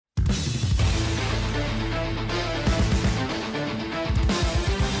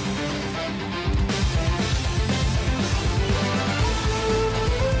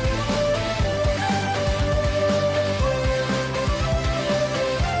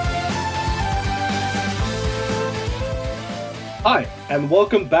Hi, and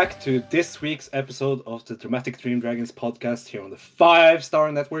welcome back to this week's episode of the Dramatic Dream Dragons podcast here on the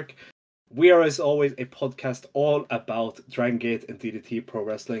 5-Star Network. We are, as always, a podcast all about Dragon Gate and DDT Pro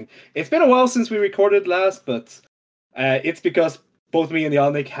Wrestling. It's been a while since we recorded last, but it's because both me and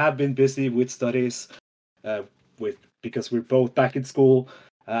Yannick have been busy with studies, because we're both back in school.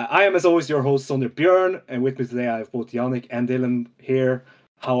 I am, as always, your host, Sondre Björn, and with me today I have both Yannick and Dylan here.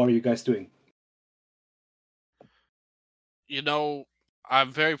 How are you guys doing? You know,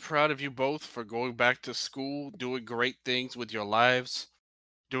 I'm very proud of you both for going back to school, doing great things with your lives,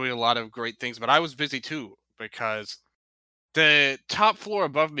 doing a lot of great things. But I was busy too because the top floor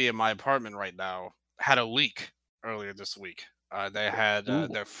above me in my apartment right now had a leak earlier this week. They had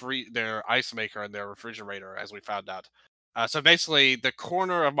their ice maker and their refrigerator, as we found out. So basically, the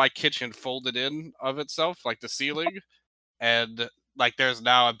corner of my kitchen folded in of itself, like the ceiling, and like there's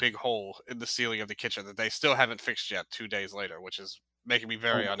now a big hole in the ceiling of the kitchen that they still haven't fixed yet 2 days later, which is making me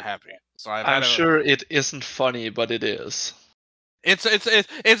very unhappy. So I've I'm had a sure it isn't funny, but it is. it's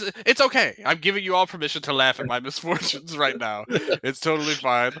okay. I'm giving you all permission to laugh at my misfortunes right now. It's totally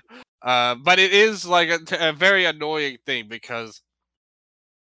fine. But it is like a very annoying thing because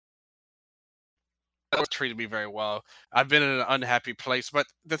it treated me very well. I've been in an unhappy place, but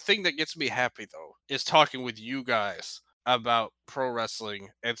the thing that gets me happy though is talking with you guys about pro wrestling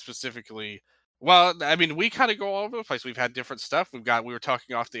and specifically. Well, I mean, we kind of go all over the place. We've had different stuff. We were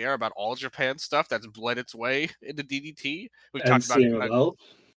talking off the air about all Japan stuff that's bled its way into DDT. We've And talked about CMLL?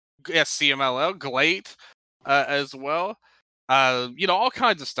 CMLL, Glate, as well. All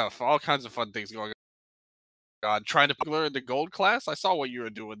kinds of stuff, all kinds of fun things going on. Trying to popular in the gold class. I saw what you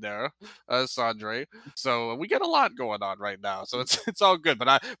were doing there, Sandre. So we get a lot going on right now. So it's all good.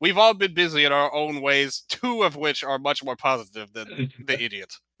 But we've all been busy in our own ways. Two of which are much more positive than the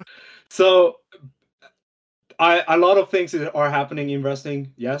idiot. So, a lot of things are happening in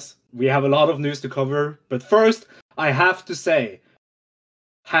wrestling. Yes, we have a lot of news to cover. But first, I have to say,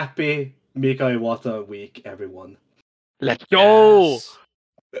 happy Mika Iwata week, everyone. Let's go! Yes.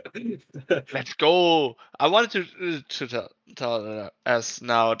 Let's go! I wanted to tell as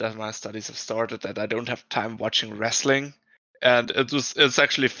now that my studies have started that I don't have time watching wrestling, and it's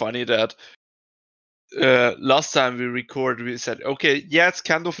actually funny that last time we recorded we said, okay, yeah, it's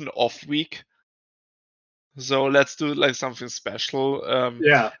kind of an off week, so let's do like something special.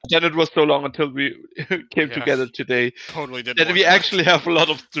 Yeah. Then it was so long until we came together today Totally didn't that work we out. actually have a lot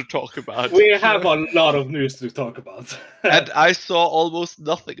to talk about. We have a lot of news to talk about. And I saw almost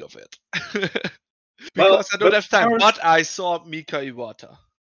nothing of it. Well, Because I don't but have time. first- But I saw Mika Iwata.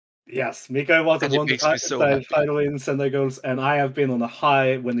 Yes, Mika Iwata And it won the makes me so happy. title in Sendai Girls, and I have been on a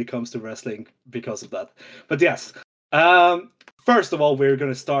high when it comes to wrestling because of that. But yes, first of all, we're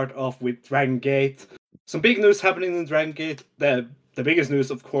going to start off with Dragon Gate. Some big news happening in Dragon Gate. The biggest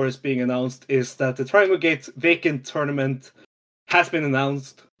news, of course, being announced is that the Triangle Gate Vacant Tournament has been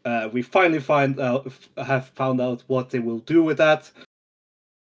announced. We finally have found out what they will do with that.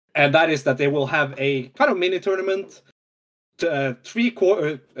 And that is that they will have a kind of mini tournament, three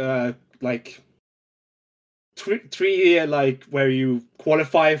where you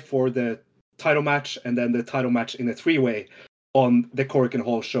qualify for the title match and then the title match in a three-way on the Korakuen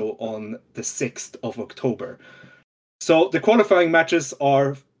Hall show on the 6th of October. So the qualifying matches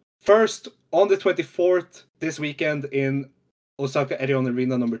are first on the 24th this weekend in Osaka Edion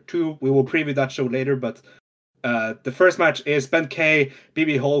Arena number 2. We will preview that show later, but the first match is Ben K,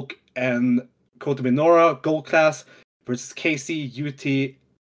 BB Hulk, and Kota Minoura, Gold Class, versus KC, UT,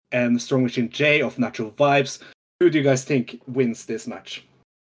 and Strong Machine J of Natural Vibes. Who do you guys think wins this match?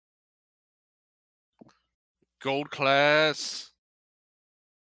 Gold class.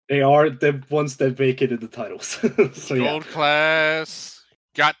 They are the ones that vacated the titles. So Gold class.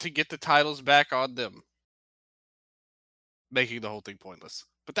 Got to get the titles back on them. Making the whole thing pointless.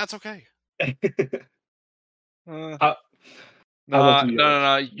 But that's okay. How No, about you,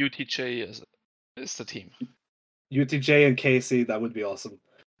 UTJ is the team. UTJ and KC, that would be awesome.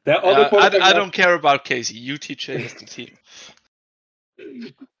 Other I don't care about Casey. UTJ is the team.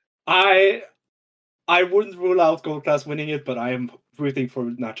 I wouldn't rule out Gold Class winning it, but I am rooting for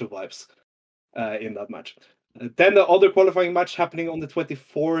Natural Vibes in that match. Then the other qualifying match happening on the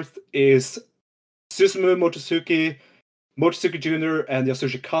 24th is Susumu Mochizuki Jr. and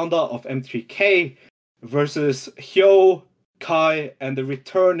Yasushi Kanda of M3K versus Hyo, Kai, and the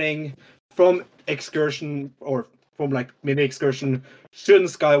returning from excursion or from like mini excursion Shun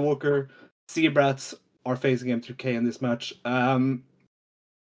Skywalker. Seabrats are facing M3K in this match. I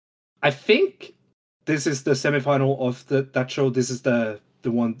think this is the semifinal of that show. This is the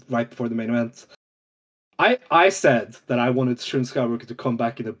one right before the main event. I said that I wanted Shun Skywalker to come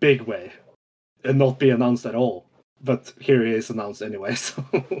back in a big way and not be announced at all. But here he is announced anyway, so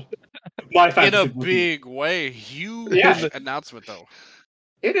my In fantasy a booking- big way. Huge Yeah. announcement, though.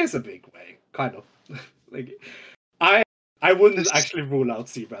 It is a big way, kind of. Like I wouldn't This- actually rule out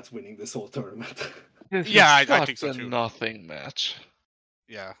Seabrats winning this whole tournament. This Yeah, is I think so such a too. nothing match.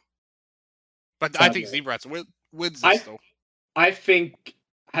 Yeah. But I think Sadly. Zebrats wins I- this, though. I think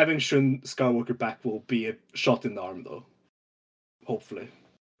having Shun Skywalker back will be a shot in the arm, though. Hopefully.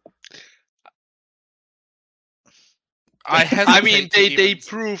 I I hesitate mean, to they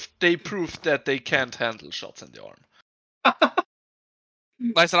even- proved that they can't handle shots in the arm.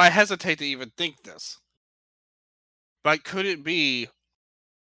 Like I said, I hesitate to even think this. But could it be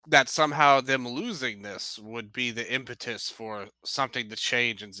that somehow them losing this would be the impetus for something to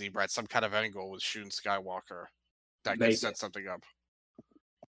change in Zebrat, some kind of angle with Shun Skywalker that Maybe. could set something up?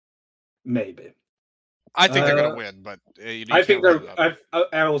 Maybe. I think they're Uh, going to win, but you I think can't rule it out.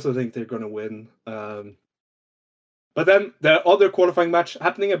 I also think they're going to win. But then the other qualifying match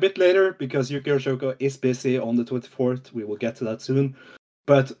happening a bit later because Yuki Yoshioka is busy on the 24th. We will get to that soon.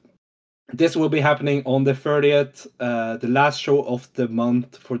 But this will be happening on the 30th, the last show of the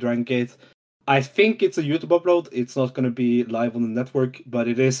month for Dragon Gate. I think it's a YouTube upload. It's not going to be live on the network, but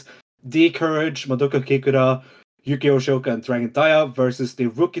it is D Courage, Madoka Kikura, Yuki Yoshioka, and Dragon Daya versus the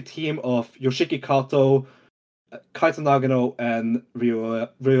rookie team of Yoshiki Kato, Kaito Nagano, and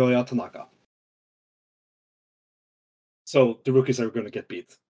Ryoya Tanaka. So the rookies are going to get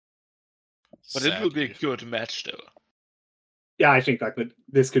beat. But it will be a Sadly. good match, though. Yeah, I think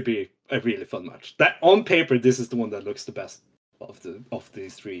this could be a really fun match. That on paper, this is the one that looks the best of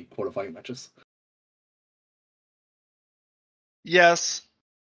these three qualifying matches. Yes.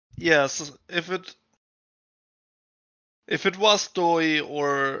 If it was Doi,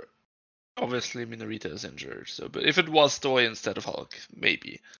 or obviously Minorita is injured, so but if it was Doi instead of Hulk,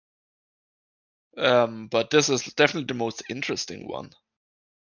 maybe. But this is definitely the most interesting one.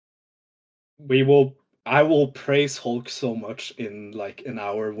 I will praise Hulk so much in like an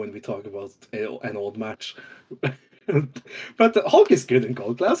hour when we talk about an old match. But Hulk is good in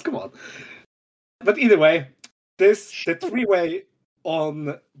Gold Class, come on. But either way, the three-way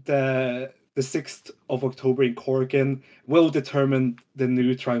on the 6th of October in Corrigan will determine the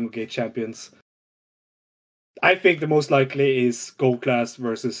new Triangle Gate champions. I think the most likely is Gold Class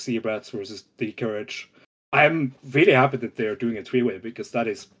versus Seabrats versus D Courage. I'm really happy that they're doing a three-way because that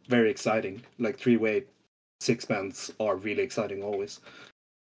is very exciting. Like three-way six-mans are really exciting always.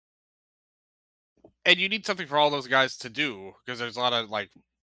 And you need something for all those guys to do because there's a lot of like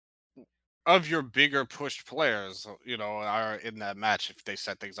of your bigger pushed players, are in that match if they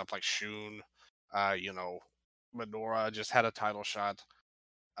set things up like Shun, Medora just had a title shot.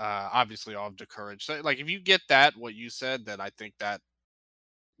 Obviously all of the courage. So like if you get that, what you said, then I think that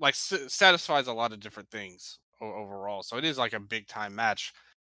like satisfies a lot of different things overall. So it is like a big time match.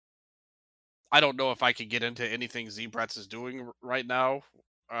 I don't know if I could get into anything Zebrats is doing right now,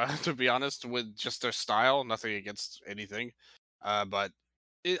 to be honest, with just their style. Nothing against anything, but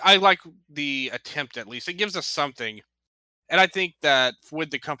I like the attempt at least. It gives us something, and I think that with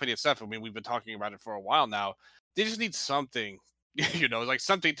the company itself, I mean, we've been talking about it for a while now. They just need something, like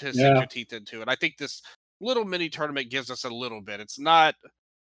something to sink your teeth into. And I think this little mini tournament gives us a little bit. It's not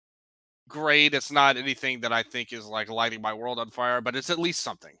great. It's not anything that I think is like lighting my world on fire, but it's at least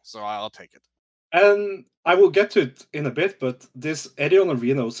something. So I'll take it. And I will get to it in a bit, but this Edion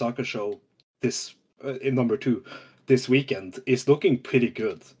Arena Osaka show, this in number 2, this weekend is looking pretty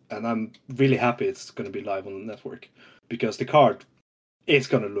good, and I'm really happy it's going to be live on the network because the card is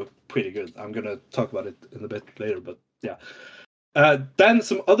going to look pretty good. I'm going to talk about it in a bit later, but yeah. Then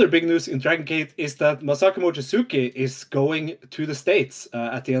some other big news in Dragon Gate is that Masaki Mochizuki is going to the States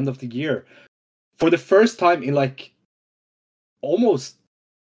at the end of the year for the first time in like almost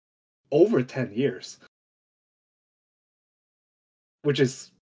over 10 years, which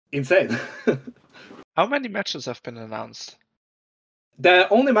is insane. How many matches have been announced? The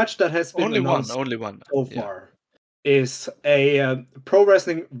only match that has been Only announced one. so far is a Pro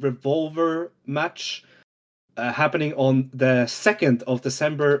Wrestling Revolver match happening on the 2nd of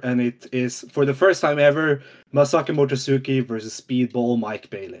December, and it is for the first time ever Masaki Mochizuki versus Speedball Mike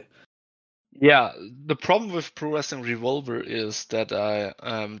Bailey. Yeah, the problem with Pro Wrestling Revolver is that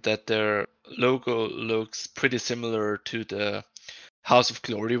that their logo looks pretty similar to the House of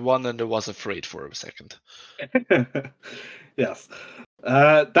Glory one, and I was afraid for a second. Yes,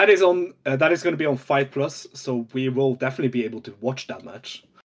 that is on. That is going to be on Fight Plus, so we will definitely be able to watch that match.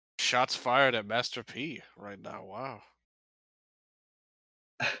 Shots fired at Master P right now. Wow.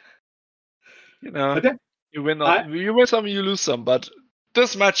 You know, But You win some, you lose some, but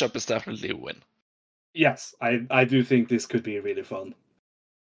this matchup is definitely a win. Yes, I do think this could be really fun.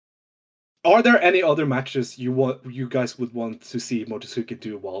 Are there any other matches you guys would want to see Mochizuki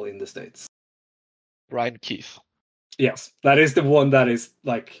do while in the States? Ryan Keith. Yes, that is the one that is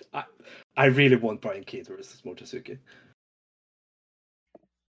like I really want Brian Keith versus Mochizuki.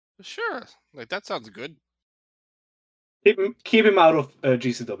 Sure, like that sounds good. Keep him out of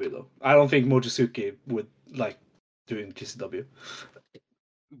GCW though. I don't think Mochizuki would like doing GCW.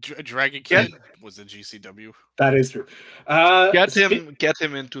 Dragon Kid was in GCW. That is true. Get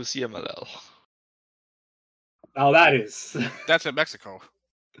him into CMLL. Now that is That's in Mexico.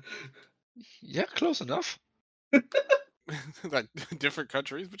 Yeah, close enough. Like different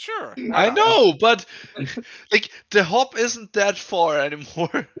countries, but sure. I know, but like the hop isn't that far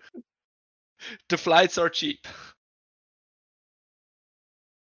anymore. The flights are cheap.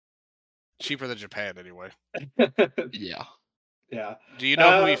 Cheaper than Japan, anyway. Yeah. Yeah. Do you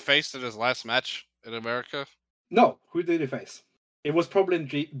know who he faced in his last match in America? No, who did he face? It was probably in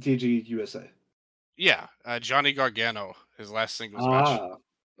DG USA. Yeah, Johnny Gargano, his last singles match.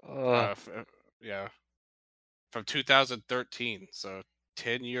 Yeah, from 2013, so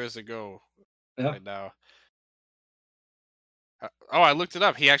 10 years ago. Yeah. Right now. I looked it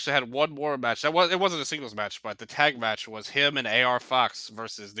up. He actually had one more match. It wasn't a singles match, but the tag match was him and AR Fox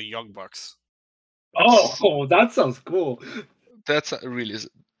versus the Young Bucks. Oh, that sounds cool. That really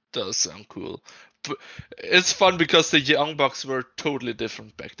does sound cool. But it's fun because the Young Bucks were totally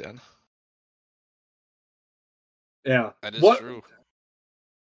different back then. Yeah. That is true.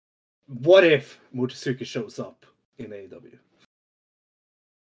 What if Mochizuki shows up in AEW?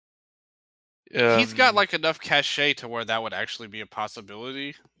 He's got like enough cachet to where that would actually be a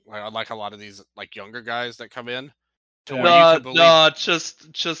possibility. Like a lot of these like younger guys that come in. To where you can believe... No,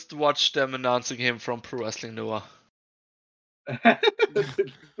 just watch them announcing him from Pro Wrestling Noah.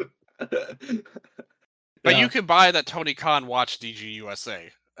 But you can buy that Tony Khan watched DG USA.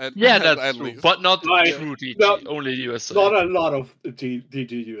 Yeah, that's true. Least. But not true DG, only USA. Not a lot of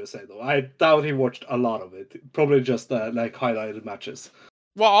DG USA though. I doubt he watched a lot of it. Probably just like highlighted matches.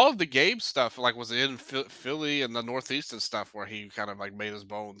 Well, all of the game stuff like was in Philly and the Northeast and stuff where he kind of like made his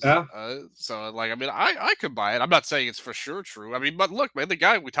bones. Yeah. So like I mean I could buy it. I'm not saying it's for sure true. I mean, but look, man, the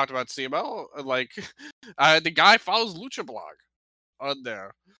guy we talked about CML, like the guy follows Lucha Blog on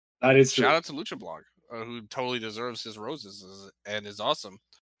there. That is true. Shout out to Lucha Blog, who totally deserves his roses and is awesome.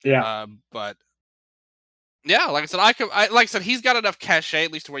 Yeah. But yeah, like I said, he's got enough cachet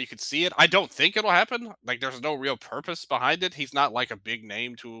at least to where you could see it. I don't think it'll happen. Like, there's no real purpose behind it. He's not like a big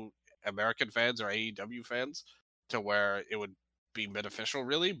name to American fans or AEW fans to where it would be beneficial,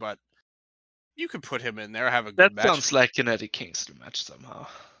 really. But you could put him in there, have a good match. That sounds like an Eddie Kingston match somehow.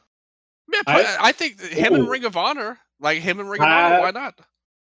 Yeah, I think him and Ring of Honor, why not?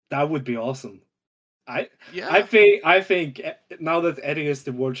 That would be awesome. I think now that Eddie is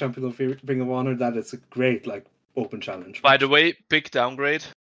the world champion of Ring of Honor, that is a great like open challenge. By the way, big downgrade.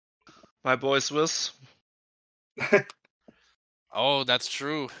 My boy Swiss. Oh, that's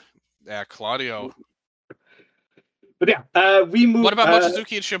true. Yeah, Claudio. But yeah, we move. What about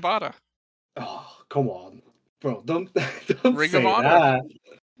Mochizuki and Shibata? Oh, come on, bro! Don't Ring say of Honor. that.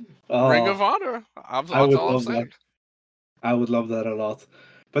 Oh, Ring of Honor. I would love that. I would love that a lot.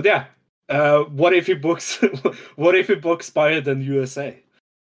 But yeah. What if he books? What if he books Spired and USA?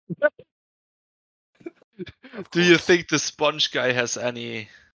 Do you think the Sponge guy has any?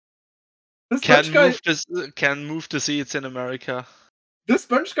 Can move the seats in America? The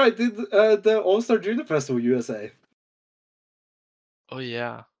Sponge guy did the All-Star Junior Festival USA. Oh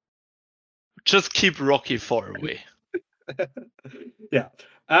yeah. Just keep Rocky far away. Yeah.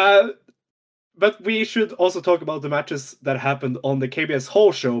 But we should also talk about the matches that happened on the KBS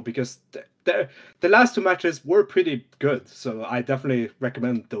Hall show because the last two matches were pretty good. So I definitely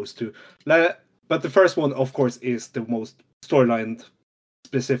recommend those two. But the first one, of course, is the most storyline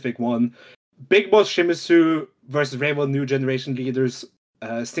specific one. Big Boss Shimizu versus Reiwa New Generation Leaders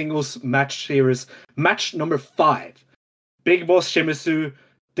singles match series. Match number 5. Big Boss Shimizu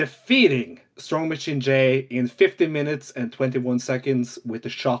defeating Strong Machine J in 15 minutes and 21 seconds with the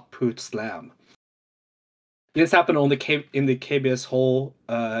shot put slam. This happened in the KBS Hall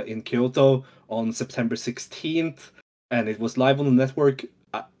in Kyoto on September 16th, and it was live on the network.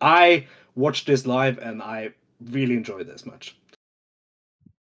 I watched this live, and I really enjoyed this match.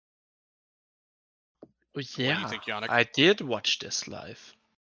 Oh, yeah, what do you think, Yannick? I did watch this live.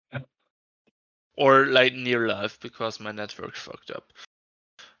 Or like near live because my network fucked up.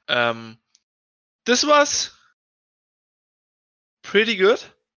 This was pretty good.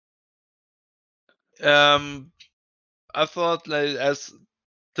 I thought like as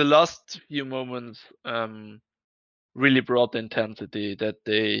the last few moments really brought the intensity that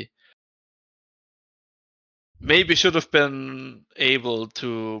they maybe should have been able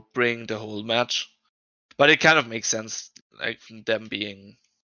to bring the whole match. But it kind of makes sense, like from them being.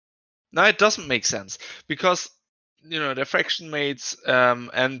 No, it doesn't make sense because they're faction mates,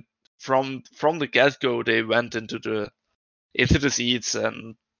 and from the get go they went into the seats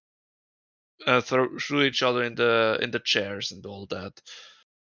and threw each other in the chairs and all that.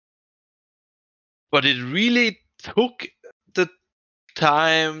 But it really took the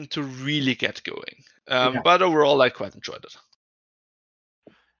time to really get going. Yeah. But overall, I quite enjoyed it.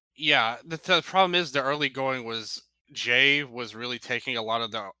 Yeah, the problem is the early going was Jay was really taking a lot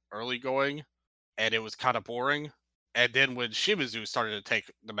of the early going, and it was kind of boring. And then when Shimizu started to take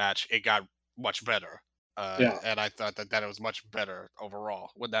the match, it got much better. Yeah. And I thought that it was much better overall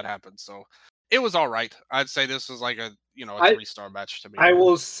when that happened. So it was all right. I'd say this was like a a 3-star match to me. I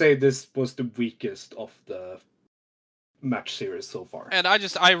will say this was the weakest of the match series so far. And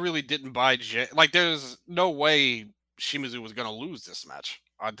I really didn't buy Jay. Like, there's no way Shimizu was going to lose this match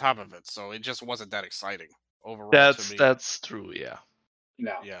on top of it. So it just wasn't that exciting overall to me. That's true, yeah.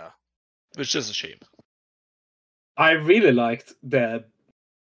 Yeah. Which is a shame. I really liked the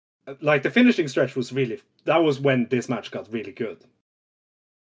finishing stretch was that was when this match got really good.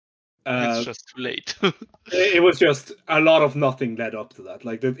 It's just too late. It was just a lot of nothing led up to that.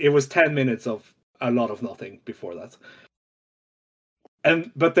 Like it was 10 minutes of a lot of nothing before that.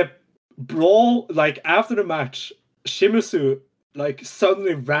 But the brawl, like after the match, Shimizu like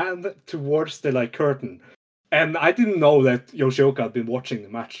suddenly ran towards the curtain, and I didn't know that Yoshioka had been watching the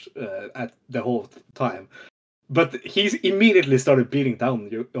match at the whole time. But he immediately started beating down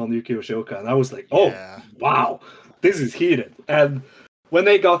on Yuki Yoshioka, and I was like, "Oh, yeah. Wow, this is heated." And when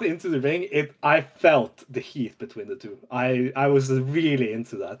they got into the ring, I felt the heat between the two. I was really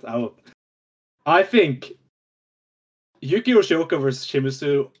into that. I think Yuki Yoshioka versus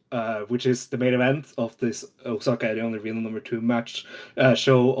Shimizu, which is the main event of this Osaka Arena number 2 match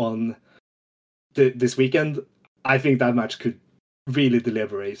show on this weekend. I think that match could really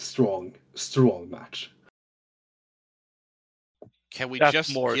deliver a strong match. Can we get?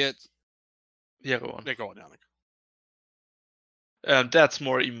 Yeah, go on. Yeah, go on, Yannick. That's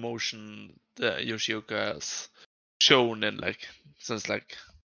more emotion that Yoshioka has shown in since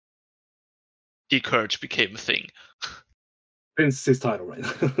Courage became a thing. Since his title reign.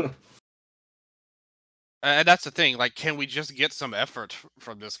 And that's the thing. Like, can we just get some effort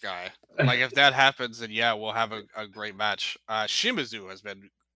from this guy? Like, if that happens, then yeah, we'll have a great match. Shimizu has been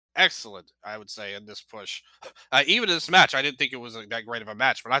excellent, I would say, in this push. Even in this match, I didn't think it was that great of a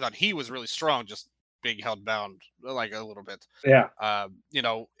match, but I thought he was really strong, just being held bound like a little bit. Yeah.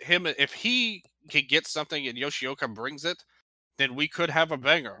 Him, if he can get something and Yoshioka brings it, then we could have a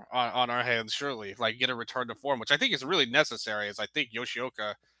banger on our hands, surely. Like, get a return to form, which I think is really necessary, as I think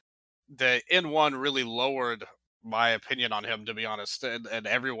Yoshioka, the N1 really lowered my opinion on him, to be honest, and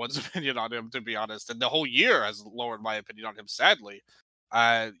everyone's opinion on him, to be honest. And the whole year has lowered my opinion on him, sadly.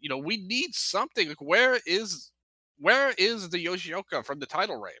 We need something. Like, where is the Yoshioka from the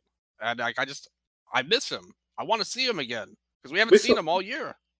title reign? And I miss him. I want to see him again, because we haven't seen him all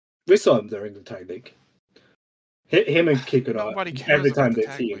year. We saw him during the tag league. Him and Kikuta every time they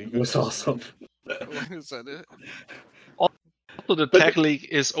team was awesome. Also, the tag league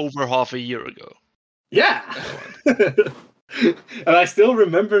is over half a year ago. Yeah. And I still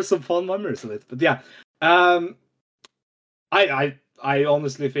remember some fun memories of it. But yeah. I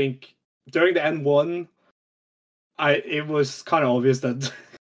honestly think during the N1 it was kind of obvious that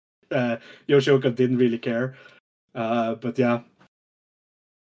Yoshioka didn't really care. But yeah.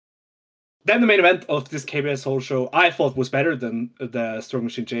 Then the main event of this KBS whole show I thought was better than the Strong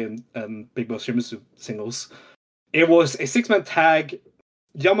Machine J and Big Boss Shimizu singles. It was a 6-man tag,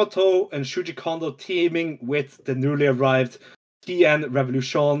 Yamato and Shuji Kondo teaming with the newly arrived TN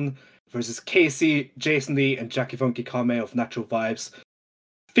Revolution versus Casey, Jason Lee, and Jackie Funky Kame of Natural Vibes.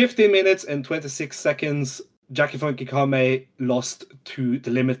 15 minutes and 26 seconds, Jackie Funky Kame lost to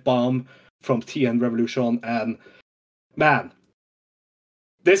the Limit Bomb from TN Revolution, and man,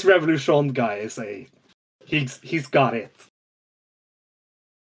 this Revolution guy is he's got it.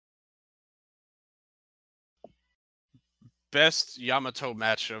 Best Yamato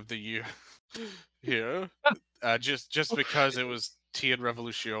match of the year here. Just because it was TN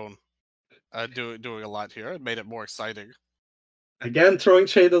Revolution doing a lot here. It made it more exciting. Again, throwing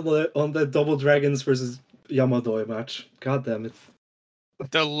shade on the Double Dragons versus Yamato match. God damn it.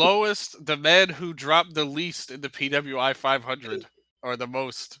 The man who dropped the least in the PWI 500, or the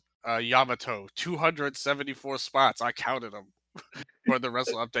most. Yamato, 274 spots. I counted them for the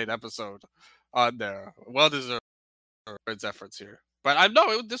Wrestle Update episode on there. Well deserved for his efforts here. But I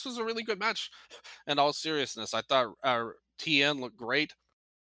know this was a really good match. In all seriousness, I thought TN looked great.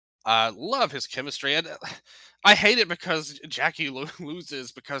 Love his chemistry, and I hate it because Jackie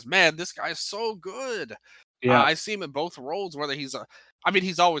loses because man, this guy's so good. Yeah. I see him in both roles, whether he's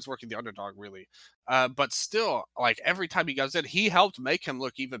always working the underdog, really. But still, like every time he goes in, he helped make him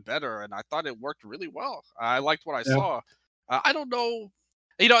look even better, and I thought it worked really well. I liked what I saw. I don't know.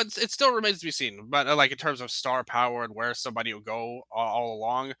 It still remains to be seen, but like in terms of star power and where somebody will go all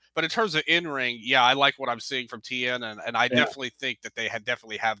along. But in terms of in ring, yeah, I like what I'm seeing from TN, and I definitely think that they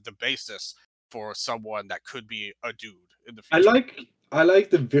definitely have the basis for someone that could be a dude in the future. I like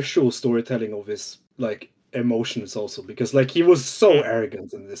the visual storytelling of his like emotions also, because like he was so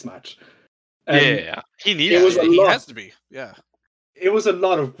arrogant in this match. And yeah, he needs it was to. a He lot. has to be, yeah. It was a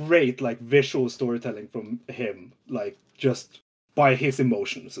lot of great like visual storytelling from him, like just by his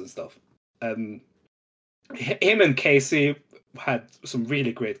emotions and stuff. And him and Casey had some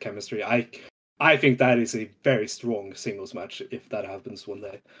really great chemistry. I think that is a very strong singles match if that happens one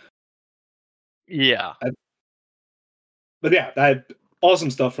day. Yeah. But yeah, that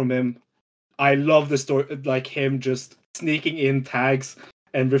awesome stuff from him. I love the story, like him just sneaking in tags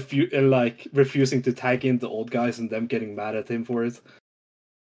and refusing to tag in the old guys and them getting mad at him for it.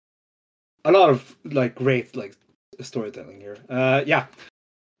 A lot of like great like storytelling here. Yeah,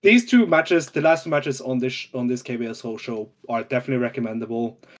 these two matches, the last two matches on this KBS whole show, are definitely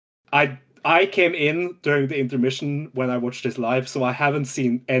recommendable. I came in during the intermission when I watched this live, so I haven't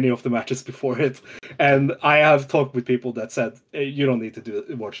seen any of the matches before it, and I have talked with people that said you don't need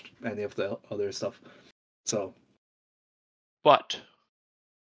to watch any of the other stuff. So, but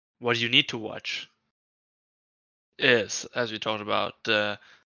what you need to watch is, as we talked about, the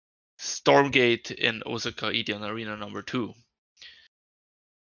Stormgate in Osaka Edion Arena number 2.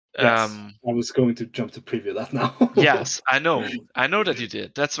 yes, I was going to jump to preview that now. Yes, I know that you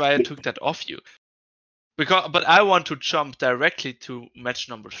did. That's why I took that off you. But I want to jump directly to match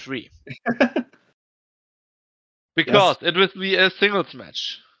number 3. Because it will be a singles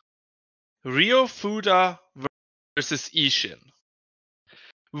match. Ryo Fuda versus Ishin.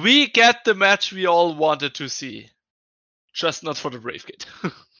 We get the match we all wanted to see. Just not for the Brave Gate.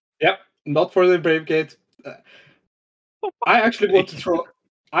 Yep, not for the Brave Gate. I actually want to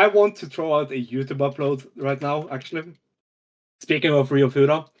throw out a YouTube upload right now, actually. Speaking of Ryo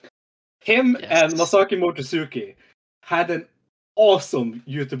Fuda, him and Masaki Mochizuki had an awesome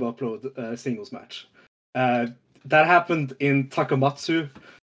YouTube upload singles match. That happened in Takamatsu.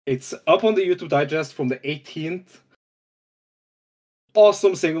 It's up on the YouTube digest from the 18th.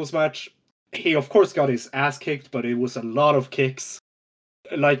 Awesome singles match. He of course got his ass kicked, but it was a lot of kicks.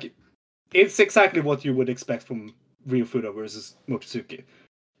 Like, it's exactly what you would expect from Ryo Fuda versus Mochizuki.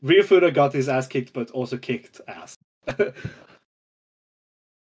 Ryo Fuda got his ass kicked, but also kicked ass.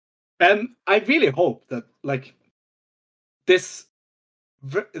 And I really hope that, like, this,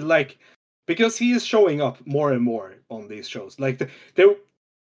 like, because he is showing up more and more on these shows. Like,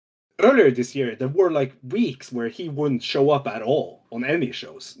 earlier this year, there were, like, weeks where he wouldn't show up at all on any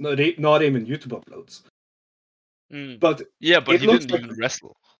shows. Not even YouTube uploads. But yeah, but he didn't even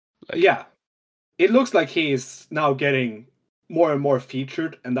wrestle. Yeah. It looks like he is now getting more and more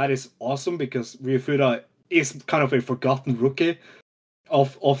featured, and that is awesome because Ryo Fuda is kind of a forgotten rookie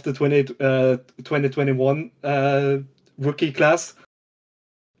of the 2021 rookie class,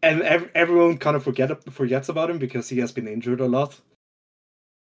 and everyone kind of forgets about him because he has been injured a lot.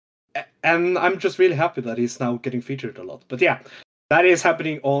 And I'm just really happy that he's now getting featured a lot. But yeah, that is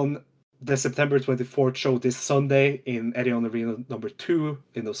happening on the September 24th show this Sunday in Edion Arena number 2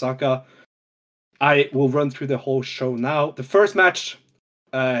 in Osaka. I will run through the whole show now. The first match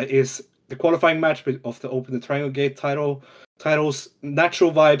is the qualifying match of the Open the Triangle Gate titles.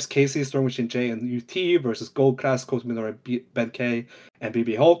 Natural Vibes, Casey, Storm Machine J, and UT versus Gold Class, Kota Minoru, Ben K, and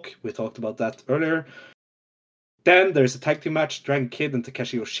BB Hulk. We talked about that earlier. Then there's a tag team match, Dragon Kid and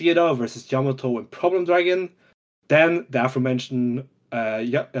Takeshi Yoshida versus Yamato and Problem Dragon. Then the aforementioned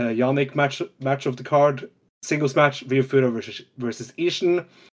Yannick match of the card, singles match, Ryo Fuda versus Ishin.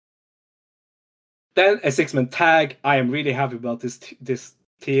 Then a 6-man tag. I am really happy about this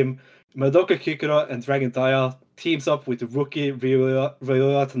team. Madoka Kikura and Dragon Daya teams up with the rookie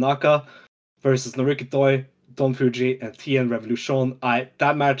Ryoya Tanaka versus Naruki Doi, Don Fuji, and TN Revolution.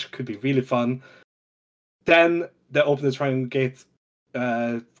 That match could be really fun. Then the Open the Triangle Gate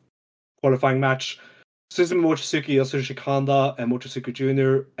qualifying match. Suzumu Mochizuki, Yasushi Kanda, and Mochizuki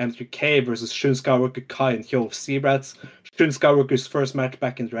Jr., M3K versus Shun Skywalker, Kai, and Hyo of Seabrats. Shun Skywalker's first match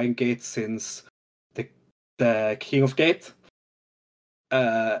back in Dragon Gate since the King of Gate.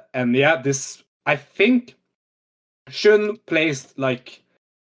 And yeah, this, I think Shun placed like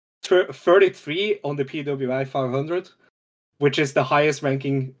 33 on the PWI 500, which is the highest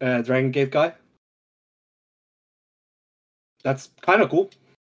ranking Dragon Gate guy. That's kind of cool.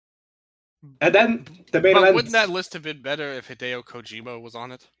 And then the main event. Wouldn't that list have been better if Hideo Kojima was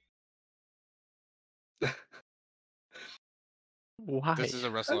on it? Why? This is a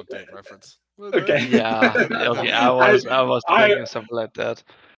Wrestle Update reference. Okay. Yeah. Okay. I was thinking something like that.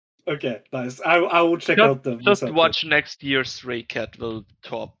 Okay, nice. I will check out the. Just watch next year's Ray Cat will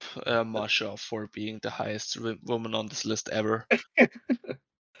top Masha for being the highest woman on this list ever.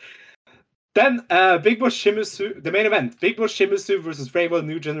 Then Big Boss Shimizu, the main event, Big Boss Shimizu versus Reiwa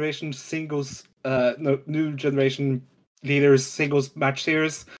New Generation Singles, New Generation Leaders Singles Match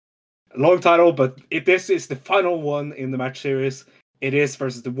Series. Long title, but this is the final one in the match series. It is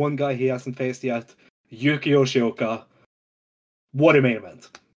versus the one guy he hasn't faced yet, Yuki Yoshioka. What a main event.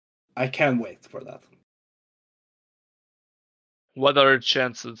 I can't wait for that. What are the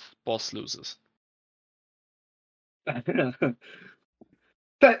chances Boss loses?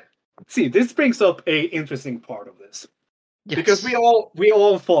 See, this brings up a interesting part of this. Yes. Because we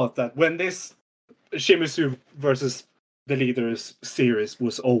all thought that when this Shimizu versus the Leaders series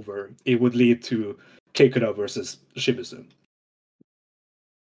was over, it would lead to Kikuta versus Shimizu.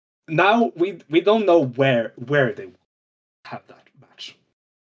 Now we don't know where they have that match.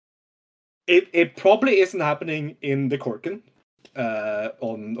 It probably isn't happening in the Corkin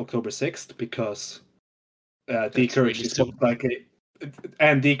on October 6th because Decourage really is soon. most likely,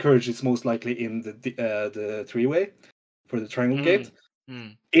 and Decourage is most likely in the three-way for the Triangle Gate.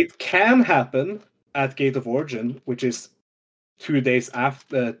 It can happen at Gate of Origin, which is 2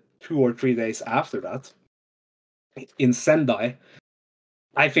 or 3 days after that, in Sendai.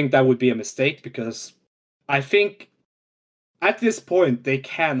 I think that would be a mistake because I think at this point they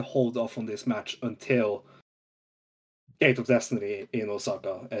can hold off on this match until Gate of Destiny in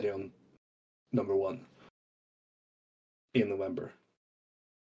Osaka, Edion number 1 in November.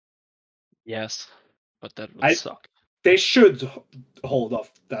 Yes, but that would suck. They should hold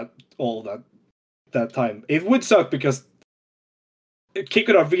off that time. It would suck because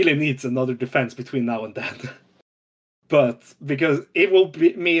Kikuta really needs another defense between now and then. But because it will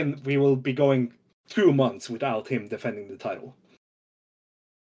mean we will be going 2 months without him defending the title.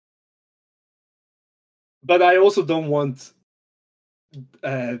 But I also don't want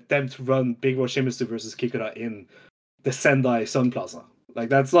them to run Big Boss Shimizu versus Kikuta in the Sendai Sun Plaza. Like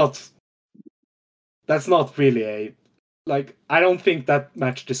that's not really a I don't think that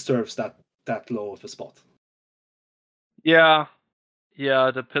match deserves that low of a spot. Yeah,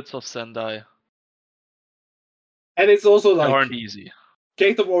 the pits of Sendai. And it's also They aren't easy.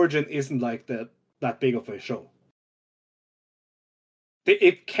 Gate of Origin isn't like that big of a show.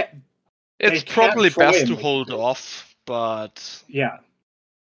 It's probably best to hold off, but yeah.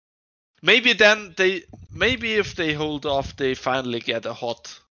 Maybe if they hold off, they finally get a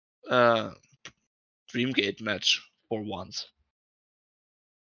hot Dreamgate match for once.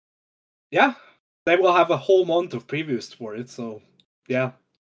 Yeah, they will have a whole month of previews for it, so yeah.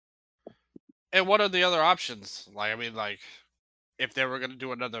 And what are the other options? If they were going to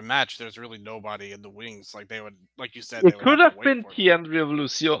do another match, there's really nobody in the wings. Like they would, like you said, it could have been Tien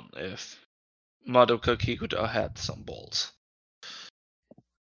Revolution if Madoka Kikuta had some balls.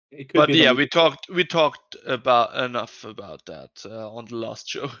 But yeah, we talked about enough about that on the last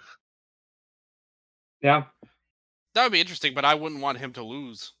show. Yeah, that would be interesting, but I wouldn't want him to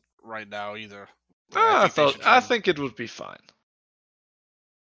lose right now either. I think it would be fine.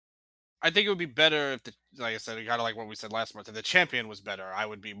 I think it would be better if like I said, kind of like what we said last month, if the champion was better, I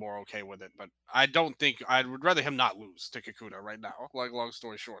would be more okay with it. But I would rather him not lose to Kikuta right now. Like, long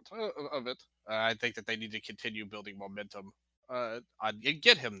story short of it, I think that they need to continue building momentum and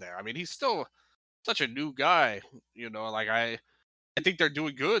get him there. I mean, he's still such a new guy, I think they're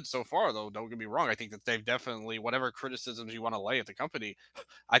doing good so far, though. Don't get me wrong. I think that they've definitely, whatever criticisms you want to lay at the company,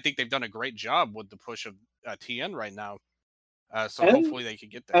 I think they've done a great job with the push of TN right now. So hopefully they can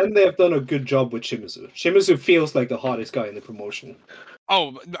get there. And they have done a good job with Shimizu. Shimizu feels like the hottest guy in the promotion.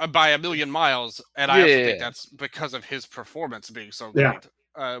 Oh, by a million miles. And I also think that's because of his performance being so great.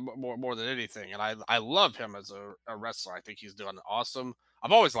 More than anything. And I love him as a wrestler. I think he's doing awesome.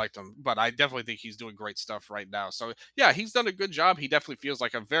 I've always liked him, but I definitely think he's doing great stuff right now. So yeah, he's done a good job. He definitely feels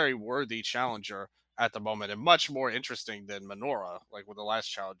like a very worthy challenger at the moment, and much more interesting than Minoura, like with the last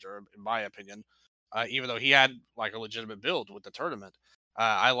challenger, in my opinion. even though he had like a legitimate build with the tournament.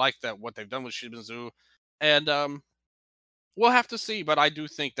 I like that what they've done with Shimizu, and we'll have to see. But I do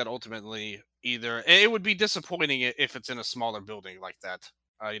think that ultimately, either it would be disappointing if it's in a smaller building like that,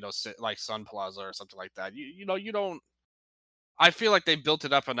 like Sun Plaza or something like that. You don't. I feel like they built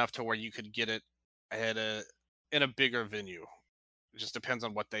it up enough to where you could get it in a bigger venue. It just depends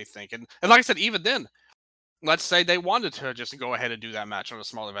on what they think, and like I said, even then, let's say they wanted to just go ahead and do that match on a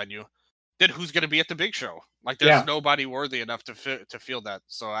smaller venue, then who's going to be at the big show? Like, there's nobody worthy enough to feel that.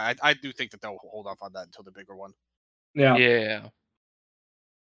 So I do think that they'll hold off on that until the bigger one. Yeah.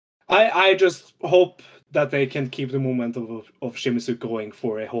 I just hope that they can keep the momentum of Shimizu going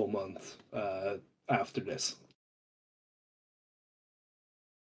for a whole month after this.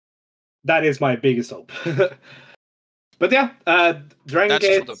 That is my biggest hope. But yeah, Dragon That's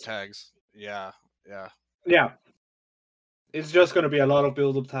Gate. build-up tags. Yeah. It's just going to be a lot of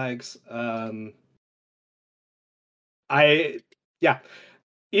build-up tags. Either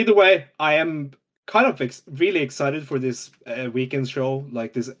way, I am kind of really excited for this weekend show,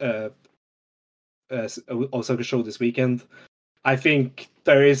 like this Osaka show this weekend. I think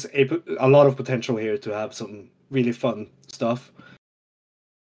there is a lot of potential here to have some really fun stuff,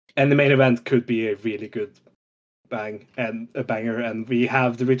 and the main event could be a really good banger. And we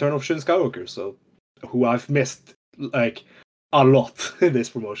have the return of Shun Skywalker, so who I've missed like a lot in this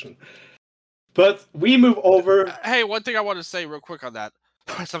promotion. But we move over. Hey, one thing I want to say real quick on that,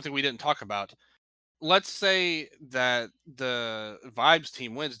 something we didn't talk about. Let's say that the Vibes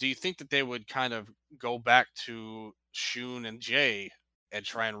team wins. Do you think that they would kind of go back to Shun and Jay and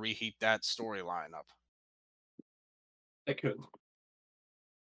try and reheat that storyline up? They could.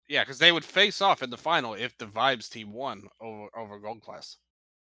 Yeah, because they would face off in the final if the Vibes team won over Gold Class.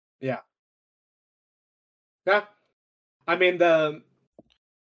 Yeah. I mean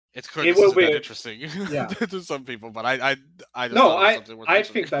It's criticism that interesting to some people, but I just thought it was something worth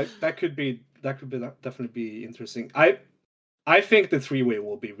mentioning. think that could definitely be interesting. I think the three-way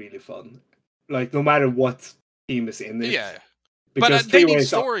will be really fun. Like, no matter what team is in it. Yeah. Because but they need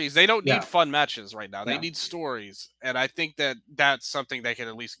stories. They don't need fun matches right now. They need stories, and I think that that's something they can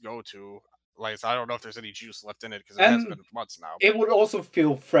at least go to. Like, I don't know if there's any juice left in it because it has been months now. It would also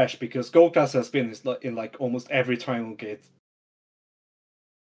feel fresh because Gold Class has been in like almost every Triangle Gate.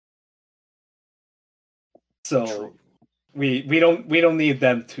 So True. we don't need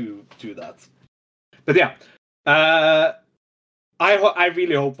them to do that. But yeah, I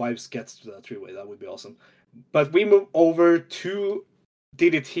really hope Vibes gets to that three-way. That would be awesome. But we move over to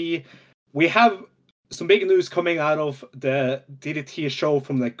DDT. We have some big news coming out of the DDT show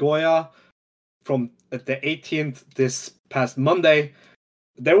from Nagoya from the 18th this past Monday.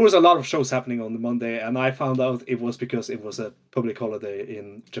 There was a lot of shows happening on the Monday, and I found out it was because it was a public holiday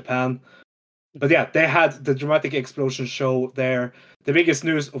in Japan. But yeah, they had the Dramatic Explosion show there. The biggest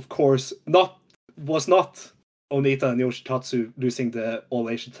news, of course, was not Onita and Yoshitatsu losing the All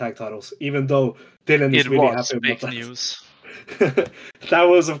Asian tag titles, even though Dylan is really happy about that. News. That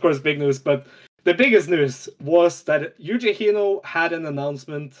was, of course, big news. But the biggest news was that Yuji Hino had an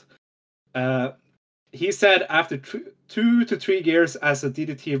announcement. He said after 2 to 3 years as a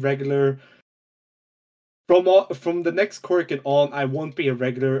DDT regular, from the next Korakuen on, I won't be a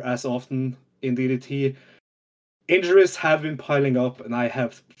regular as often in DDT. Injuries have been piling up, and I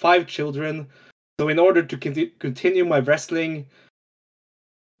have 5 children. So in order to continue my wrestling,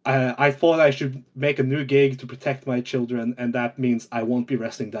 I thought I should make a new gig to protect my children, and that means I won't be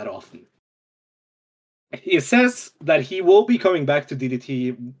wrestling that often. He says that he will be coming back to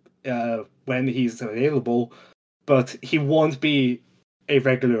DDT when he's available, but he won't be a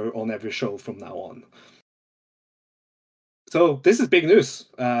regular on every show from now on. So this is big news.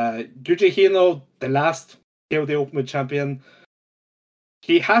 Yuji Hino, the last KOD Ultimate Champion,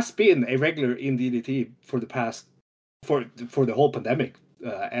 he has been a regular in DDT for the past for the whole pandemic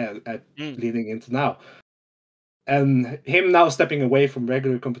leading into now. And him now stepping away from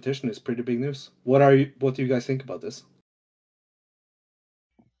regular competition is pretty big news. What do you guys think about this?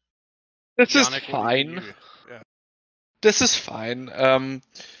 This is fine. Yeah. This is fine.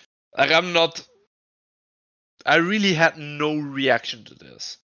 I really had no reaction to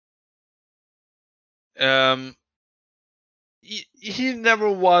this. He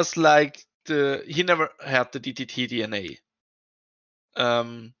never was like he never had the DDT DNA.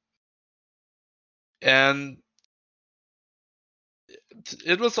 And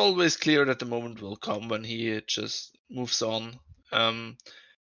it was always clear that the moment will come when he just moves on.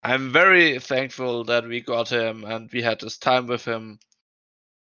 I'm very thankful that we got him and we had this time with him.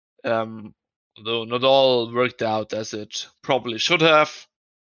 Though not all worked out as it probably should have.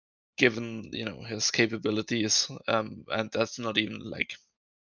 given his capabilities. And that's not even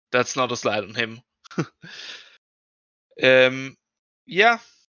that's not a slide on him. Yeah,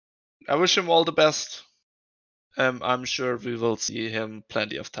 I wish him all the best. I'm sure we will see him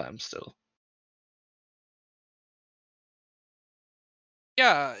plenty of time still.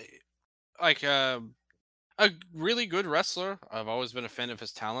 Yeah, like a really good wrestler. I've always been a fan of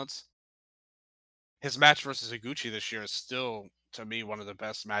his talents. His match versus Higuchi this year is still, to me, one of the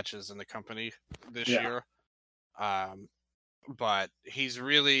best matches in the company this year. But he's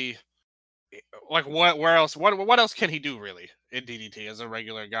really like where else? What else can he do really in DDT as a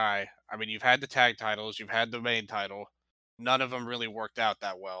regular guy? I mean, you've had the tag titles, you've had the main title. None of them really worked out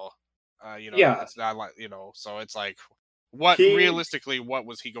that well. It's not like so it's like, what realistically, what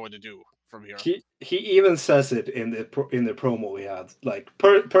was he going to do from here? He even says it in the promo he had. Like,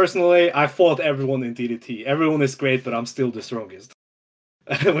 personally, I fought everyone in DDT. Everyone is great, but I'm still the strongest.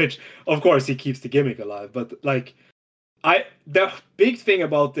 Which, of course, he keeps the gimmick alive. But like, the big thing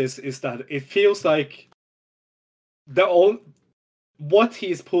about this is that it feels like what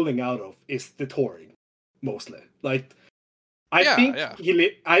he's pulling out of is the touring, mostly. Like, I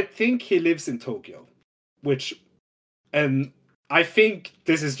think he lives in Tokyo, and I think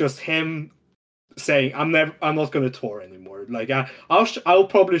this is just him saying, I'm not going to tour anymore. Like, I'll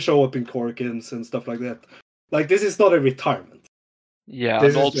probably show up in Corkins and stuff like that. Like, this is not a retirement. Yeah,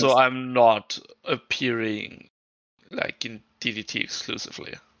 and also I'm not appearing like in DDT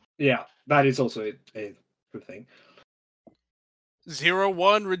exclusively. Yeah, that is also a true thing.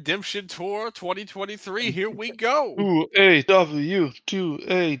 01 Redemption Tour 2023. Here we go. 2AW.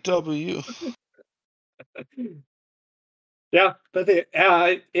 Yeah, but it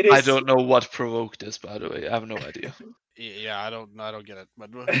is. I don't know what provoked this, by the way. I have no idea. Yeah, I don't get it.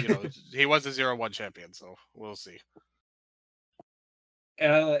 But he was a 01 champion, so we'll see.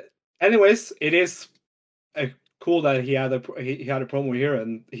 Anyways, it is cool that he had a promo here,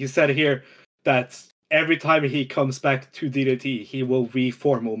 and he said here that every time he comes back to DDT, he will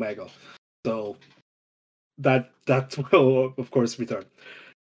reform Omega. So that will, of course, return.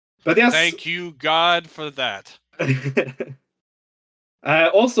 But yes, thank you, God, for that.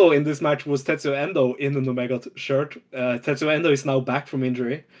 Also in this match was Tetsuya Endo in an Omega shirt. Tetsuya Endo is now back from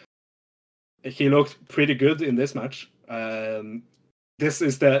injury. He looked pretty good in this match. This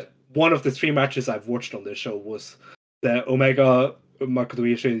is one of the 3 matches I've watched on this show was the Omega, Makoto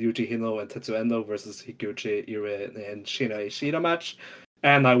Ishii, Yuji Hino, and Tetsuya Endo versus Higuchi, Ire, and Shina Ishida match.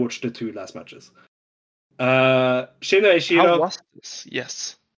 And I watched the 2 last matches. Shina Ishida... How was this?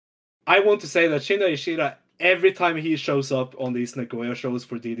 Yes. I want to say that Shina Ishida, every time he shows up on these Nagoya shows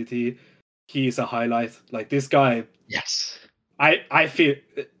for DDT, he is a highlight. Like, this guy... Yes. I feel...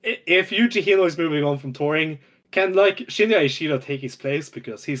 If Yuji Hino is moving on from touring, can, like, Shinya Ishida take his place?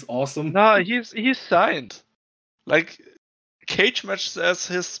 Because he's awesome. No, he's signed. Like, Cage Match says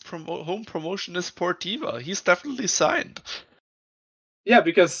his home promotion is Sportiva. He's definitely signed. Yeah,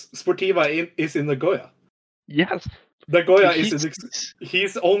 because Sportiva is in Nagoya. Yes. Nagoya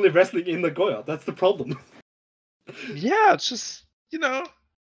he's only wrestling in Nagoya. That's the problem. Yeah, it's just,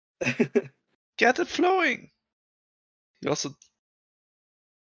 get it flowing. He also...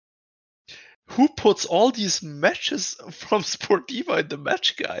 Who puts all these matches from Sportiva in the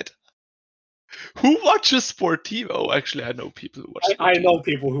match guide? Who watches Sportiva? Oh, actually, I know people who watch Sportiva. I know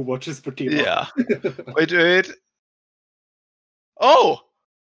people who watch Sportiva. Yeah. Wait. Oh!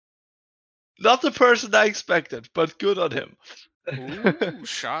 Not the person I expected, but good on him. Ooh,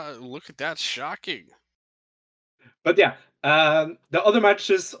 look at that. Shocking. But yeah, the other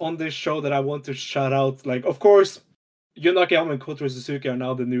matches on this show that I want to shout out, like, of course, Yun Akiyama and Kotaro Suzuki are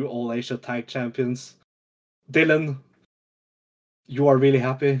now the new All Asia Tag Champions. Dylan, you are really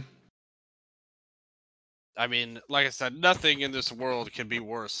happy? I mean, like I said, nothing in this world can be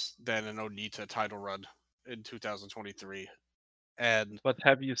worse than an Onita title run in 2023. But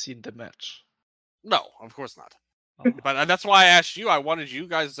have you seen the match? No, of course not. But that's why I asked you. I wanted you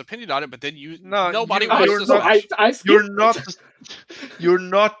guys' opinion on it, but then nobody watched this match. You're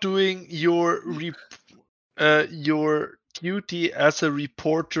not doing your duty as a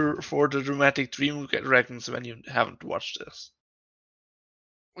reporter for the Dramatic Dream Dragons when you haven't watched this.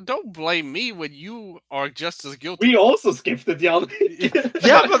 Well, don't blame me when you are just as guilty. We also skipped it, Jan.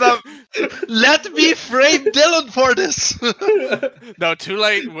 Yeah, but let me frame Dylan for this. No, too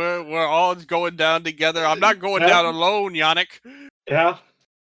late. We're all going down together. I'm not going down alone, Yannick. Yeah.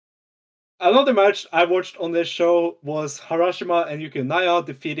 Another match I watched on this show was Harashima and Yuki Naya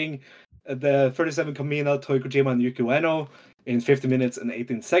defeating the 37 Kamina, Toi Kojima, and Yuki Ueno in 50 minutes and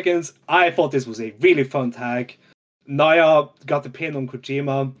 18 seconds. I thought this was a really fun tag. Naya got the pin on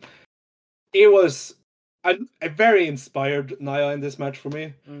Kojima. it was a very inspired Naya in this match for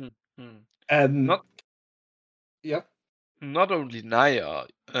me. And Not yeah, not only Naya,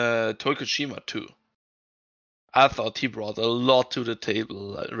 Tokushima too. I thought he brought a lot to the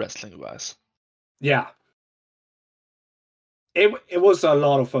table wrestling wise. yeah. It was a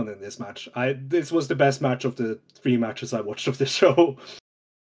lot of fun in this match. This was the best match of the 3 matches I watched of the show.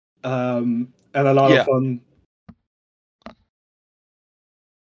 And a lot of fun.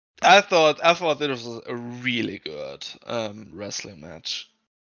 I thought it was a really good wrestling match.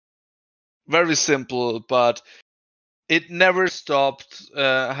 Very simple, but it never stopped.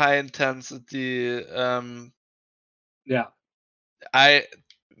 High intensity. Yeah.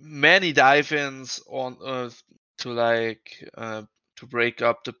 Many dive-ins on to break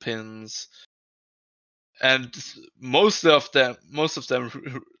up the pins, and most of them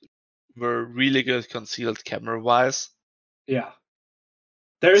were really good concealed camera-wise. Yeah.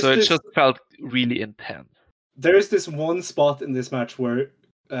 So it just felt really intense. There is this one spot in this match where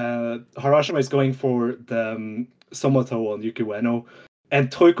Harashima is going for the Somato on Yuki Ueno,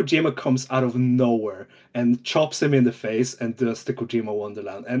 and Toi Kojima comes out of nowhere and chops him in the face and does the Kojima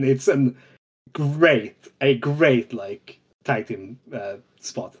Wonderland. And it's a great like tag team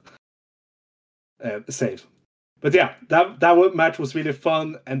spot save. But yeah, that match was really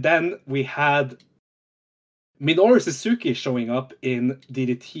fun. And then we had Minoru Suzuki showing up in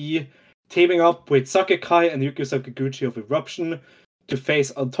DDT, teaming up with Sakekai and Yuki Sakaguchi of Eruption to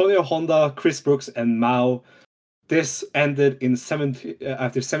face Antonio Honda, Chris Brooks, and Mao. This ended in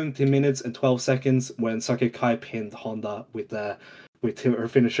after 17 minutes and 12 seconds when Sakekai pinned Honda with her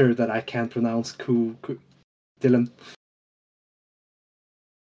finisher that I can't pronounce. Dylan.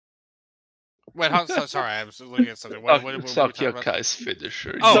 Wait, sorry, I was looking at something. What were we talking about? Sakakai's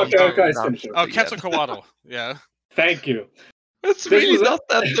finisher. Sakakai's finisher. Oh, Kenzo Kawato. Yeah. Thank you. It's really not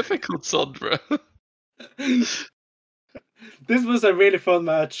that difficult, Sondra. This was a really fun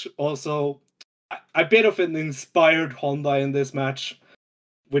match. Also, a bit of an inspired Honda in this match,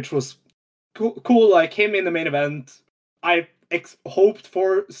 which was cool. Like him in the main event, I hoped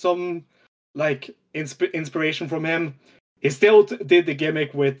for some like inspiration from him. He still did the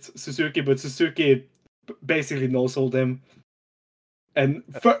gimmick with Suzuki, but Suzuki basically no-sold him. And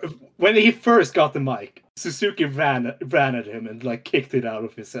when he first got the mic, Suzuki ran at him and like kicked it out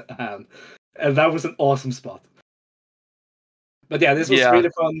of his hand, and that was an awesome spot. But yeah, this was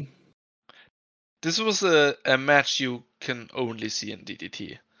really fun. This was a match you can only see in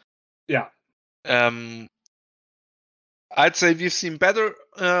DDT. Yeah. I'd say we've seen better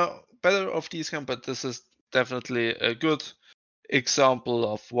of these kind, but this is definitely a good example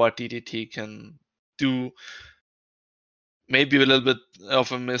of what DDT can do. Maybe a little bit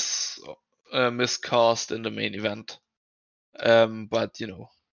of a miscast in the main event, but you know,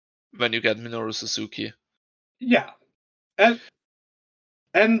 when you get Minoru Suzuki. Yeah,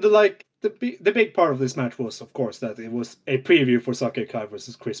 and like the big part of this match was, of course, that it was a preview for Sakekai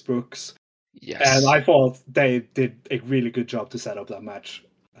versus Chris Brooks. Yes, and I thought they did a really good job to set up that match,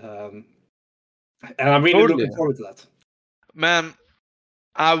 and I'm really looking forward to that. Man,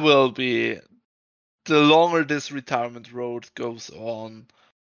 I will be. The longer this retirement road goes on,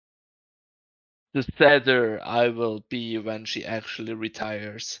 the sadder I will be when she actually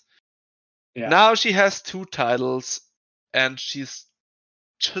retires. Yeah. Now she has 2 titles, and she's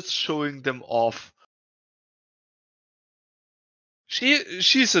just showing them off.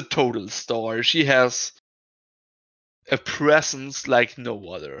 She's a total star. She has a presence like no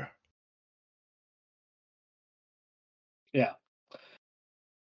other. Yeah.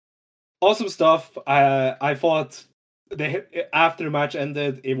 Awesome stuff. I thought after the match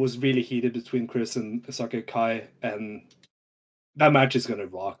ended, it was really heated between Chris and Sakekai, and that match is gonna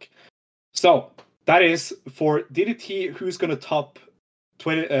rock. So that is for DDT. Who's gonna top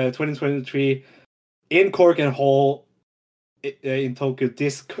 2023 in Korakuen Hall in Tokyo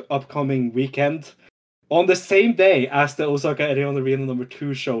this upcoming weekend, on the same day as the Osaka Erion Arena number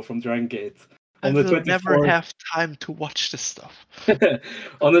 2 show from Dragon Gate. On the 24th, never have time to watch this stuff.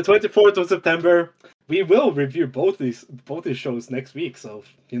 On the 24th of September, we will review both these shows next week. So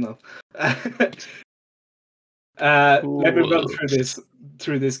you know, let me run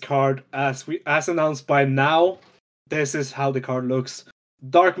through this card as announced by now. This is how the card looks.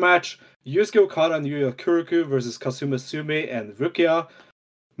 Dark match: Yusuke Okada and Yuya Kuroku versus Kazuma Sumi and Rukia.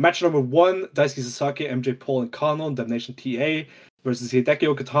 Match number 1: Daisuke Sasaki, MJ Paul, and Kano and Damnation TA versus Hideki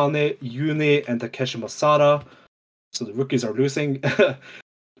Okatane, Yuni, and Takeshi Masada. So the rookies are losing.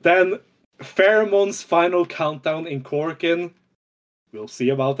 Then Pheromone's final countdown in Korakuen. We'll see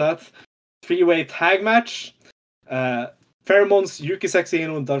about that. 3-way tag match. Pheromones, Yuki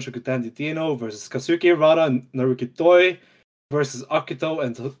Sexyino and Danshoku Dino versus Kazuki Rada and Naruki Doi versus Akito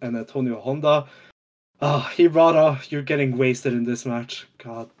and Antonio Honda. Hirata, you're getting wasted in this match.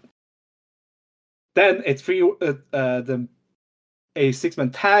 God. Then a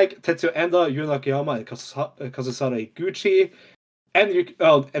six-man tag: Tetsuya Enda, Yuna Akiyama, and Kazusada Iguchi, and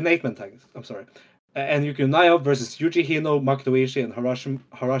an eight-man tag. I'm sorry, and Yuki Naya versus Yuji Hino, Makoto Ishii, and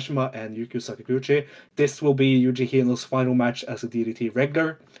Harashima and Yuki Sakaguchi. This will be Yuji Hino's final match as a DDT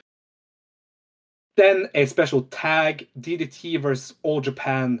regular. Then a special tag: DDT versus All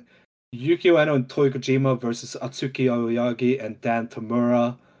Japan, Yuki Ueno and Toyo Kojima versus Atsuki Aoyagi and Dan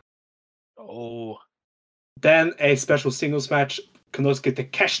Tamura. Oh. Then a special singles match: Konosuke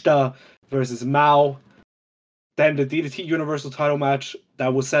Takeshita versus Mao. Then the DDT Universal title match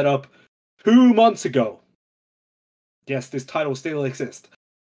that was set up 2 months ago. Yes, this title still exists.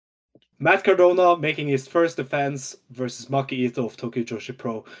 Matt Cardona making his first defense versus Maki Ito of Tokyo Joshi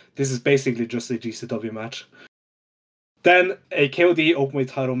Pro. This is basically just a GCW match. Then a KOD openweight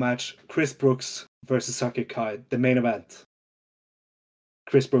title match: Chris Brooks versus Saki Kai, the main event.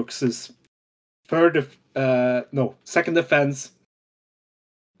 Chris Brooks' second defense,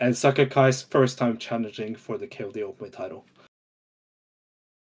 and Saki Kai's first time challenging for the KOD openweight title.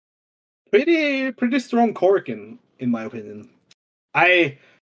 Pretty strong Korakuen, in my opinion.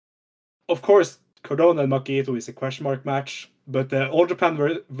 Of course, Cardona and Maki Ito is a question mark match, but the All Japan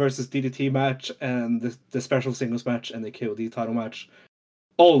versus DDT match and the special singles match and the KOD title match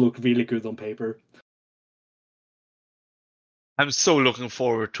all look really good on paper. I'm so looking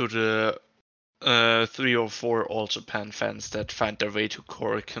forward to the 3 or 4 All Japan fans that find their way to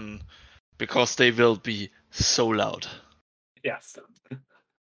Korakuen, because they will be so loud. Yes.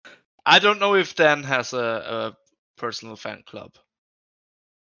 I don't know if Dan has a personal fan club,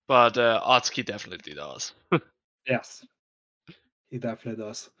 but Atsuki definitely does. Yes. He definitely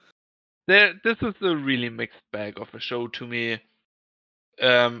does. This is a really mixed bag of a show to me.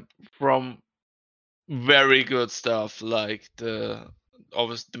 From very good stuff like the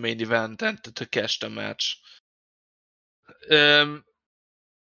main event and the Takeshita match, to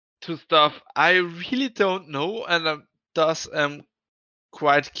stuff I really don't know, and I'm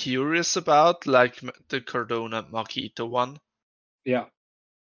quite curious about, like the Cardona Maki Ito one. Yeah.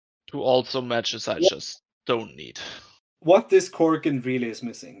 To also matches I just don't need. What this Korakuen really is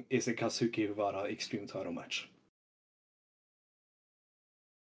missing is a Kazuki Iwata Extreme title match.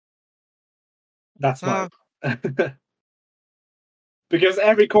 That's my because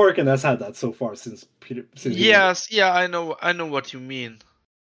every Korakuen has had that so far since Yes, yeah, I know what you mean.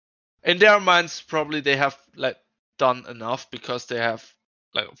 In their minds, probably they have like done enough because they have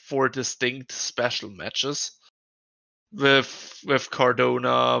like 4 distinct special matches with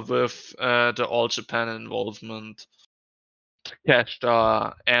Cardona, with the All Japan involvement,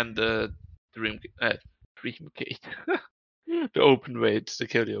 Takeshita, and the Dreamgate, the open weight, the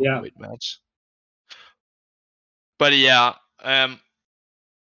KOD open weight match. But yeah,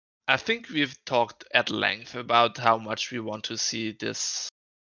 I think we've talked at length about how much we want to see this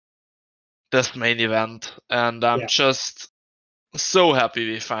main event, and I'm just so happy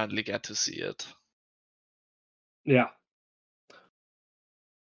we finally get to see it. Yeah.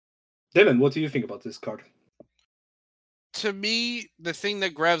 Dylan, what do you think about this card? To me, the thing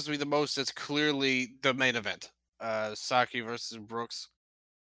that grabs me the most is clearly the main event. Saki versus Brooks.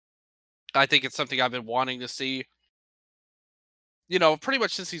 I think it's something I've been wanting to see. You know, pretty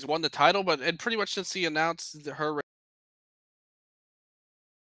much since he's won the title, and pretty much since he announced her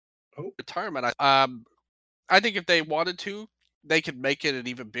retirement. I think if they wanted to, they could make it an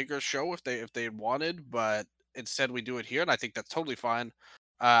even bigger show if they wanted, but instead we do it here, and I think that's totally fine.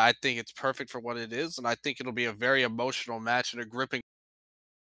 I think it's perfect for what it is, and I think it'll be a very emotional match and a gripping,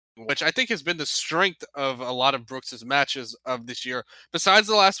 which I think has been the strength of a lot of Brooks's matches of this year. Besides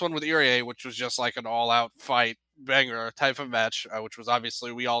the last one with Irie, which was just like an all-out fight banger type of match, which was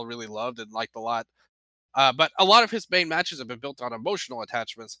obviously we all really loved and liked a lot. But a lot of his main matches have been built on emotional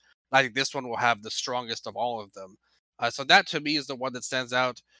attachments. I think this one will have the strongest of all of them. So that to me is the one that stands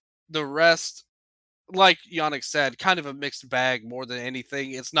out. The rest, like Yannick said, kind of a mixed bag more than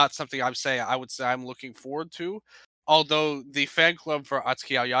anything. It's not something I would say I'm looking forward to. Although the fan club for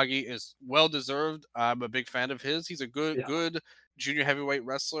Atsuki Aoyagi is well deserved. I'm a big fan of his. He's a good junior heavyweight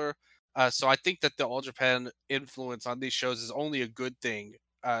wrestler. So I think that the All Japan influence on these shows is only a good thing.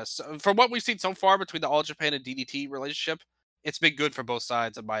 So from what we've seen so far between the All Japan and DDT relationship, it's been good for both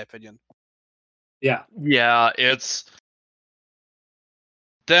sides, in my opinion. Yeah, it's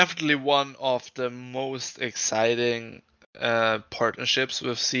definitely one of the most exciting partnerships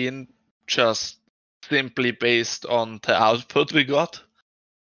we've seen, just simply based on the output we got.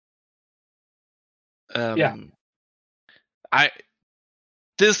 Yeah.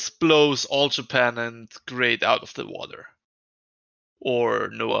 This blows All Japan and Great out of the water, or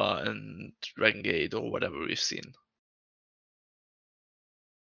Noah and Dragon Gate, or whatever we've seen.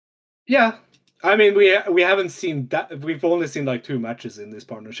 Yeah, I mean we haven't seen that. We've only seen like 2 matches in this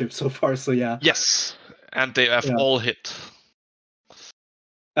partnership so far. So yeah. Yes, and they have all hit.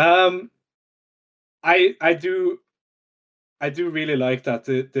 I do really like that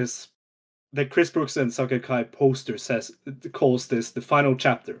the Chris Brooks and Sakai poster calls this the final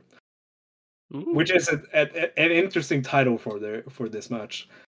chapter. Ooh. Which is an interesting title for this match.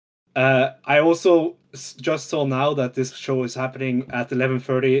 I also just saw now that this show is happening at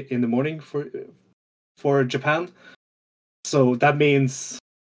 11:30 in the morning for Japan, so that means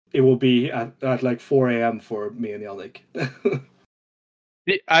it will be at like 4 a.m. for me and Yannick.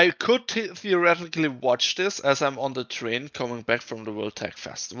 I could theoretically watch this as I'm on the train coming back from the World Tech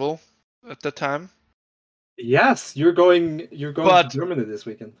Festival at the time. Yes, you're going to Germany this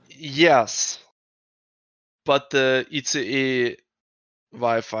weekend. Yes, but the ICE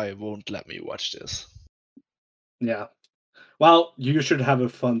Wi-Fi won't let me watch this. Yeah, well, you should have a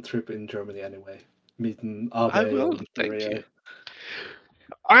fun trip in Germany anyway. Meeting Abe. I will. Thank you.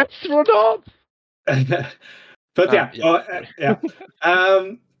 Astronaut. But yeah.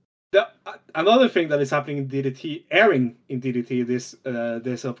 Another thing that is happening in DDT, airing in DDT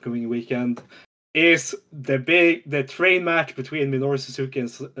this upcoming weekend, is the train match between Minoru Suzuki and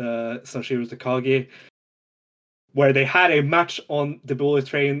Sanshiro Takagi, where they had a match on the bullet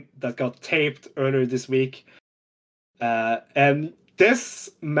train that got taped earlier this week, and this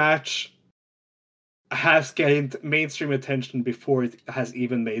match has gained mainstream attention before it has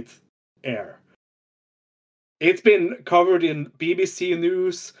even made air. It's been covered in BBC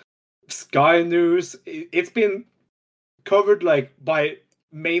News, Sky News. It's been covered like by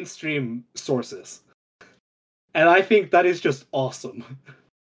mainstream sources. And I think that is just awesome.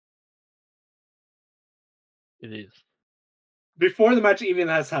 It is. Before the match even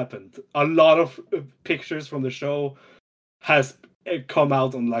has happened, a lot of pictures from the show has come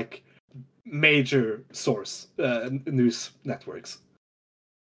out on like major source news networks.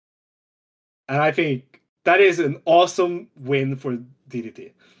 And I think that is an awesome win for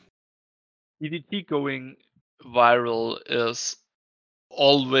DDT. DDT going viral is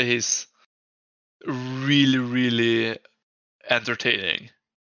always really, really entertaining.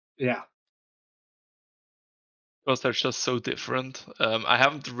 Yeah. Because they're just so different. I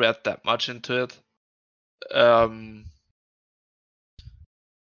haven't read that much into it.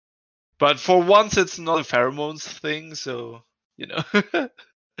 But for once, it's not a pheromones thing, so, you know,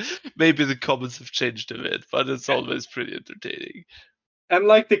 maybe the comments have changed a bit, but it's always pretty entertaining. And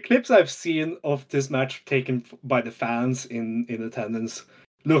like the clips I've seen of this match taken by the fans in attendance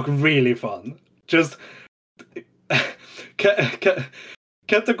look really fun. Just Kenta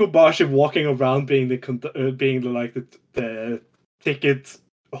Kobashi walking around being the ticket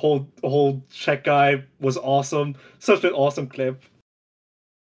hold check guy was awesome. Such an awesome clip.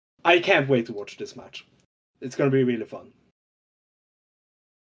 I can't wait to watch this match. It's gonna be really fun.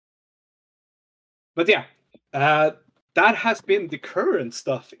 But yeah, that has been the current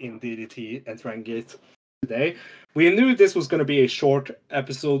stuff in DDT and Dragon Gate today. We knew this was going to be a short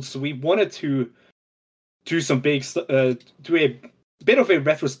episode, so we wanted to do some do a bit of a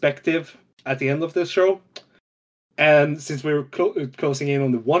retrospective at the end of this show. And since we're closing in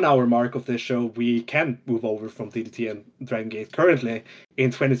on the 1 hour mark of this show, we can move over from DDT and Dragon Gate currently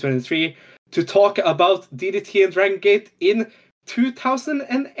in 2023 to talk about DDT and Dragon Gate in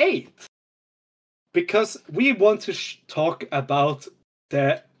 2008. Because we want to talk about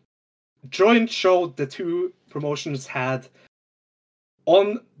the joint show the two promotions had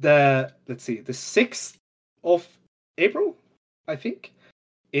on the 6th of April, I think,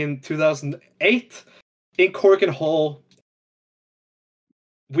 in 2008 in Cork and Hall.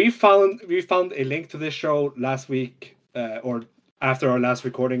 We found a link to this show last week or after our last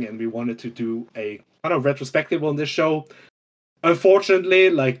recording, and we wanted to do a kind of retrospective on this show. Unfortunately,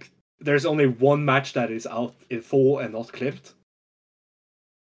 there's only one match that is out in full and not clipped.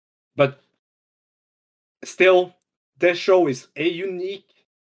 But still, this show is a unique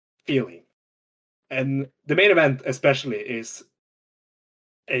feeling. And the main event especially is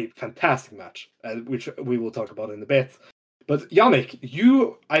a fantastic match, which we will talk about in a bit. But Yannick,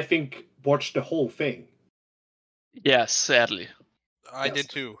 you, I think, watched the whole thing. Yes, sadly. I did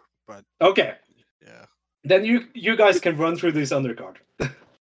too, but... Okay. Yeah. Then you guys can run through this undercard.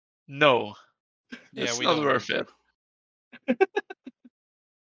 No. Yeah, it's we not don't worth need it.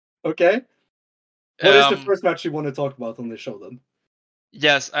 Okay. What is the Um, first match you want to talk about on the show then?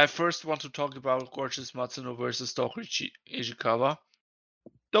 Yes, I first want to talk about Gorgeous Matsuno versus Tokuchi Ishikawa.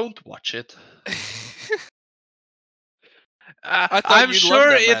 Don't watch it. I thought I'm you'd love sure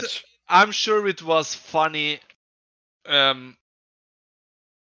that it. match. I'm sure it was funny. I'm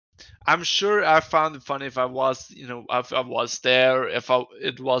sure I found it funny if I was, if I was there,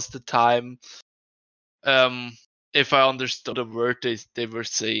 it was the time, if I understood the word they were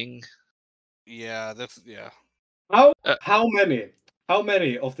saying. Yeah, yeah. Uh, How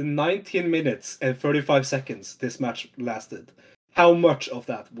many of the 19 minutes and 35 seconds this match lasted? How much of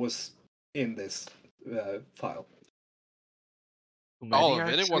that was in this file? All many, of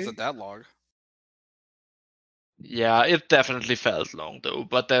it. I'd It say. wasn't that long. Yeah, it definitely felt long though,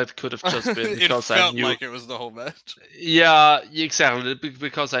 but that could have just been It because I felt knew. like it was the whole match. Yeah, exactly,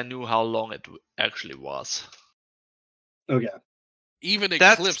 because I knew how long it actually was. Okay. Even in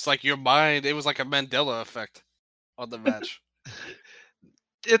That's- clips, like your mind, it was like a Mandela effect on the match.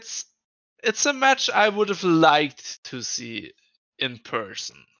 It's a match I would have liked to see in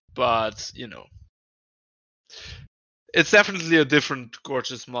person, but it's definitely a different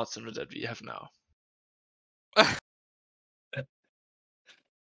Gorgeous Matsuno that we have now.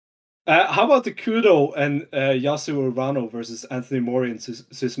 How about the Kudo and Yasuo Urano versus Anthony Mori and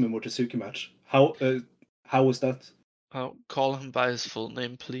Susumu Mochizuki match? How was that? Call him by his full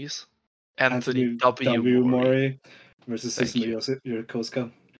name, please. Anthony W. W. Mori. Mori versus Thank Susumu you.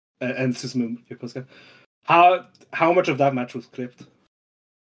 Yokosuka and Susumu Yokosuka. How much of that match was clipped?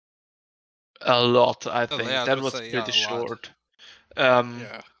 A lot, I Oh, think. yeah, I was That gonna was say, yeah, pretty a lot. short.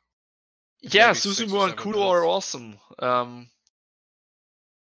 Yeah. Yeah, Maybe 6 or Susumu and 7 Kudo minutes. are awesome.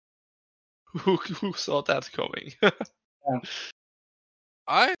 Who saw that coming?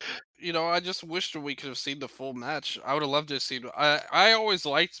 I just wished we could have seen the full match. I would have loved to have seen. I always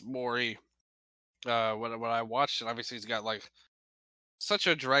liked Mori. When I watched it, obviously he's got like such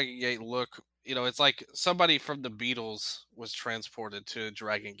a Dragon Gate look. It's like somebody from the Beatles was transported to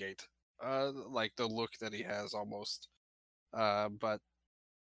Dragon Gate. Like the look that he has almost. But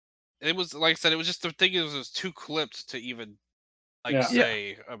it was like I said, it was just the thing. It was too clipped to even Yeah.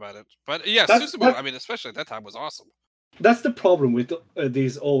 say about it. But yeah, That's- Susumu. I mean, especially at that time, was awesome. That's the problem with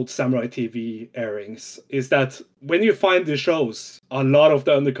these old Samurai TV airings, is that when you find the shows, a lot of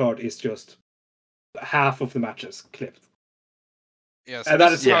the undercard is just half of the matches clipped. Yeah, so And that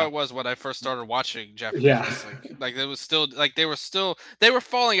this is- is how Yeah. it was when I first started watching Japanese Yeah. wrestling. Like it was still like they were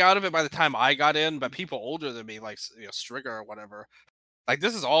falling out of it by the time I got in, but people older than me, like Stringer or whatever, like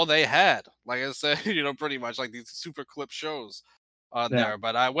this is all they had. Like I said, pretty much like these super clip shows on Yeah. there.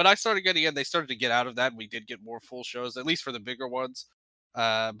 But when I started getting in, they started to get out of that. And we did get more full shows, at least for the bigger ones.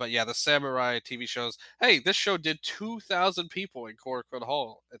 But yeah, the Samurai TV shows. Hey, this show did 2,000 people in Korakuen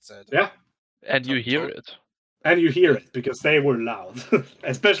Hall. It said. Yeah. And you To- hear to- it. And you hear it because they were loud,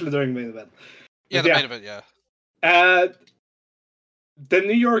 especially during main event. Yeah, But the main event. Yeah. The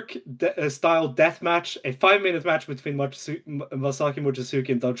New York style death match, a 5-minute match between Masaki Mochizuki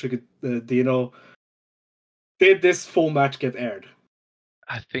and Danshoku Dino. Did this full match get aired?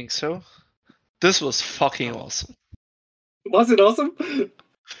 I think so. This was fucking Oh. awesome. Was it awesome? How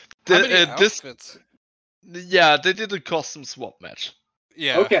many This, outfits? yeah, they did a custom swap match.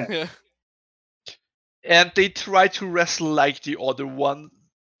 Yeah. Okay. Yeah. And they tried to wrestle like the other one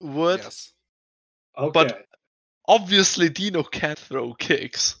would. Yes. Okay. But obviously Dino can't throw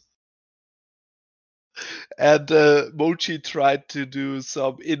kicks. And Mochi tried to do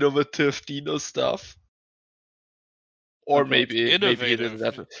some innovative Dino stuff. Or Okay. maybe he did Innovative. it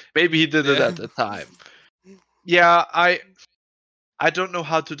Yeah. at the time. Yeah, I don't know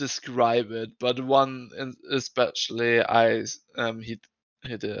how to describe it, but one especially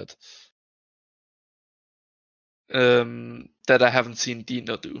he did that I haven't seen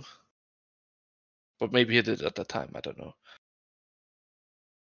Dino do. But maybe he did at the time, I don't know.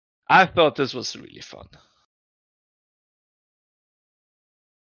 I thought this was really fun.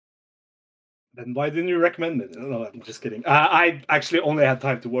 Then why didn't you recommend it? No, I'm just kidding. I actually only had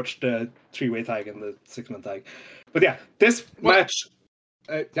time to watch the 3-way tag and the 6-man tag. But yeah, this match.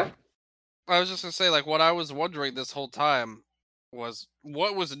 Yeah. I was just gonna say, like, what I was wondering this whole time was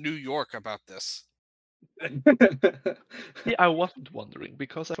what was New York about this? Yeah, I wasn't wondering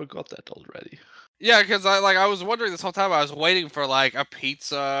because I forgot that already. Yeah, because I was wondering this whole time. I was waiting for like a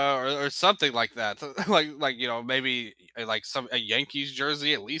pizza or something like that, like maybe like a Yankees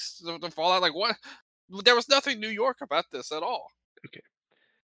jersey at least to fall out. Like what? There was nothing New York about this at all. Okay,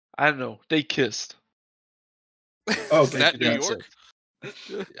 I don't know. They kissed. Okay, Is that New that's York?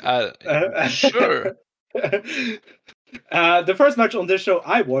 Sure. The first match on this show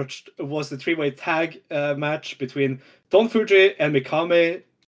I watched was the three-way tag match between Don Fuji and Mikami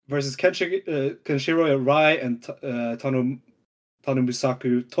versus Kenshiro Arai and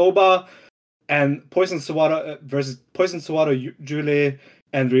Tanumusaku Toba, and Poison Sawada versus Poison Sawada Julie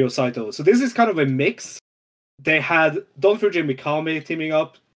and Ryo Saito. So this is kind of a mix. They had Don Fuji and Mikami teaming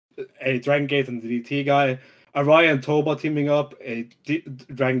up, a Dragon Gate and DDT guy. Araya and Toba teaming up, a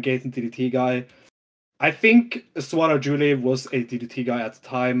Dragon Gate and DDT guy. I think Sawada Julie was a DDT guy at the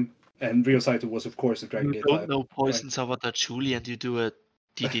time, and Ryo Saito was, of course, a Dragon You Gate don't guy. know Poison Sawada Julie and you do a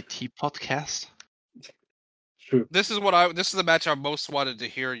DDT podcast? True. This is the match I most wanted to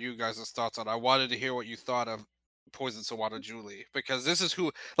hear you guys' thoughts on. I wanted to hear what you thought of Poison Sawada Julie, because this is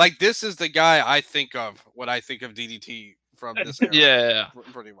this is the guy I think of when I think of DDT from this era. Yeah.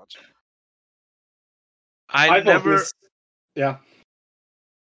 Pretty much. I never. Yeah.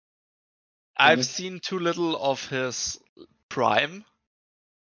 I've seen too little of his prime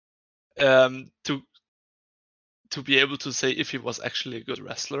to be able to say if he was actually a good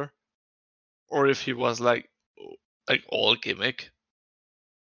wrestler or if he was like all gimmick.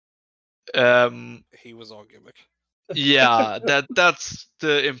 He was all gimmick. Yeah, that's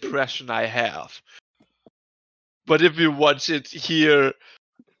the impression I have. But if you watch it here,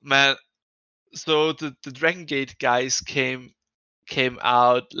 man, so the Dragon Gate guys came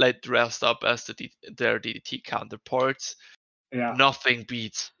out like dressed up as their DDT counterparts. Yeah. Nothing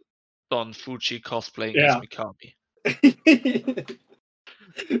beats Don Fuji cosplaying as Mikami.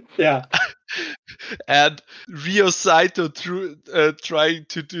 Yeah. And Ryo Saito trying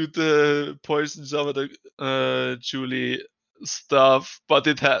to do the Poison Sawada Julie stuff, but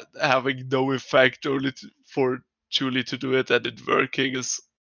it having no effect, only for Julie to do it and it working is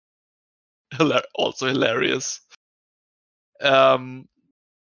also hilarious.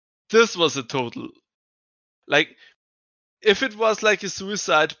 This was a total, like, if it was like a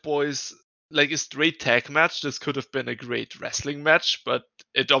Suicide Boys, like a straight tag match, this could have been a great wrestling match, but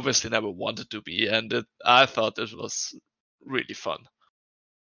it obviously never wanted to be, and I thought it was really fun.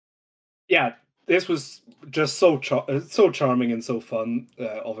 Yeah, this was just so charming and so fun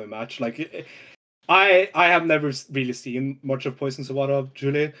of a match. Like, I have never really seen much of Poison Sawada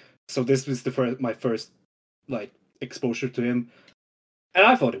Julie, so this was my first like exposure to him, and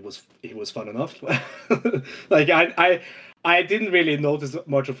I thought it was fun enough. Like I didn't really notice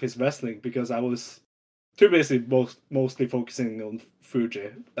much of his wrestling because I was too busy mostly focusing on Fuji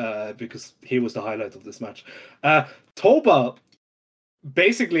because he was the highlight of this match. Toba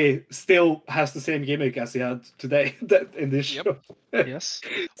basically still has the same gimmick as he had today in this show. Yes.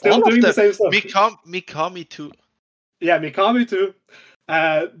 Still All doing of the same stuff. Mikami too. Yeah, Mikami too.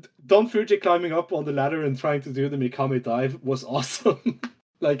 Don Fuji climbing up on the ladder and trying to do the Mikami dive was awesome.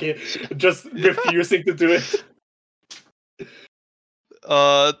 Like, just refusing to do it.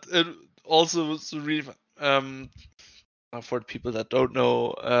 It also was really for the people that don't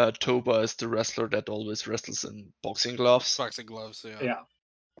know, Toba is the wrestler that always wrestles in boxing gloves. Boxing gloves, yeah.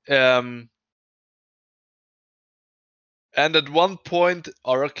 Yeah. And at one point,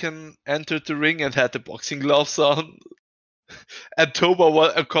 Arakan entered the ring and had the boxing gloves on. And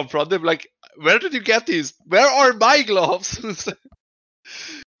Toba confronted him like, "Where did you get these? Where are my gloves?"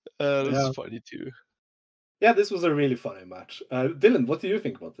 That's funny too. Yeah, this was a really funny match. Dylan, what do you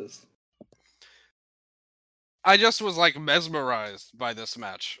think about this? I just was like mesmerized by this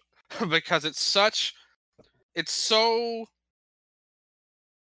match because it's so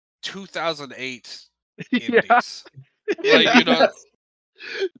 2008 indies. Like, you know.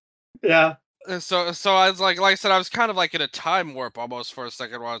 Yeah. So I was like I said, I was kind of like in a time warp almost for a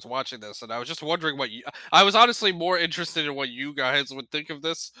second while I was watching this, and I was just wondering I was honestly more interested in what you guys would think of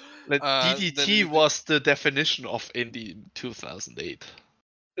this. Like, DDT was the definition of indie in 2008.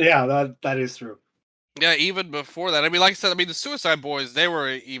 Yeah, that is true. Yeah, even before that. I mean, like I said, the Suicide Boys, they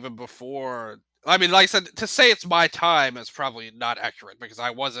were even before. I mean, like I said, to say it's my time is probably not accurate because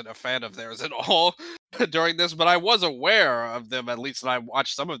I wasn't a fan of theirs at all during this, but I was aware of them at least, and I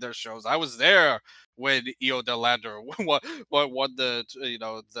watched some of their shows. I was there when Io Delander won the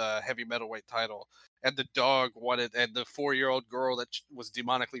the heavy metalweight title, and the dog won it, and the 4-year-old girl that was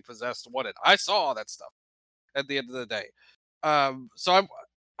demonically possessed won it. I saw all that stuff at the end of the day. So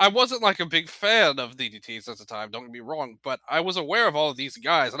I wasn't like a big fan of DDTs at the time, don't get me wrong, but I was aware of all of these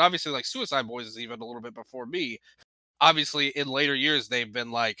guys, and obviously like Suicide Boys is even a little bit before me. Obviously, in later years, they've been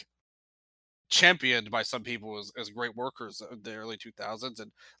like championed by some people as great workers of the early 2000s,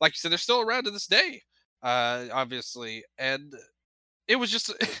 and like you said, they're still around to this day, obviously. And it was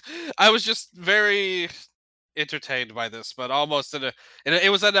just, I was just very entertained by this, but almost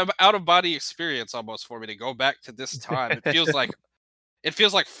it was an out of body experience almost for me to go back to this time. It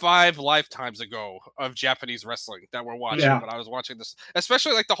feels like 5 lifetimes ago of Japanese wrestling that we're watching when I was watching this,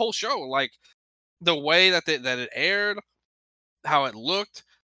 especially like the whole show, like the way that it aired, how it looked,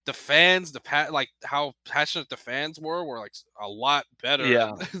 the fans, like how passionate the fans were like a lot better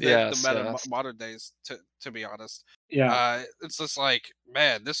than the modern days. To be honest, it's just like,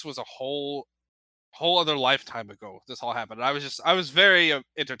 man, this was a whole other lifetime ago. This all happened. I was very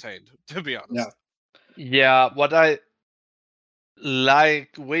entertained, to be honest. Yeah, what I like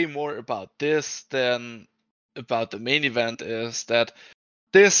way more about this than about the main event is that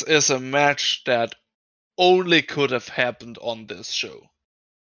this is a match that only could have happened on this show.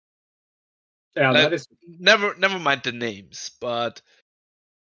 Yeah, that is never mind the names, but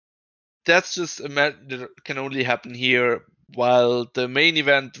that's just a match that can only happen here, while the main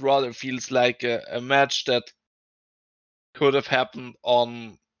event rather feels like a match that could have happened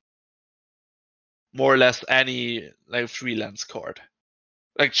on more or less any like freelance card.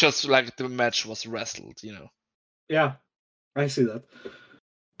 Like just like the match was wrestled, you know. Yeah, I see that.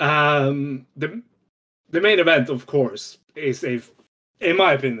 The main event, of course, is in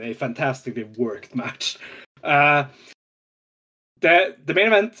my opinion, a fantastically worked match. The main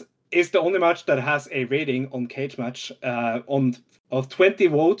event is the only match that has a rating on Cage Match. Of 20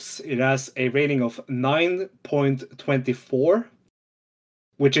 votes, it has a rating of 9.24,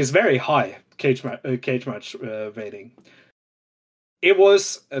 which is very high Cage Match rating. It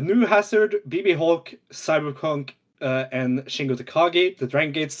was a New Hazard, BB Hulk, Cyberpunk, and Shingo Takagi, the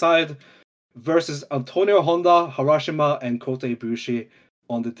Dragon Gate side, versus Antonio Honda, Harashima, and Kota Ibushi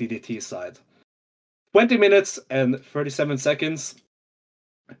on the DDT side. 20 minutes and 37 seconds.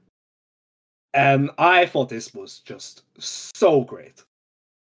 And I thought this was just so great.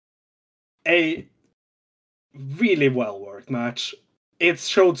 A really well-worked match. It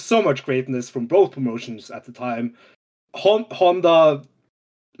showed so much greatness from both promotions at the time. Honda,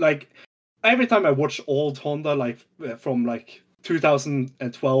 like, every time I watch old Honda, like, from, like,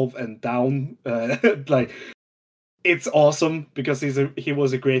 2012 and down, like, it's awesome because he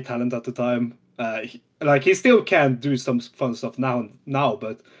was a great talent at the time. He still can do some fun stuff now,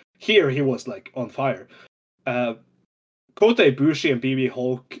 but here he was like on fire. Kota Ibushi and BB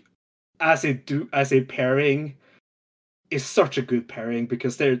Hulk as a pairing is such a good pairing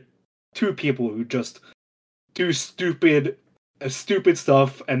because they're two people who just do stupid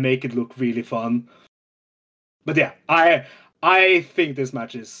stuff and make it look really fun. But yeah, I think this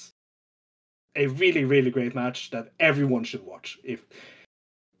match is a really, really great match that everyone should watch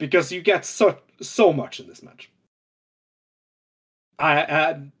because you get so much in this match.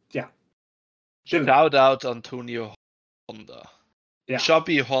 Yeah. Shout out Antonio Honda. Yeah.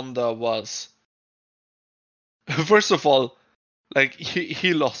 Chubby Honda was, first of all, like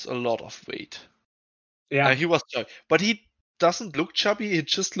he lost a lot of weight. Yeah. He was chubby, but he doesn't look chubby. He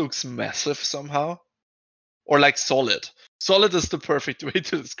just looks massive somehow, or like solid. Solid is the perfect way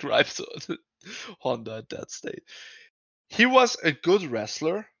to describe Honda at that state. He was a good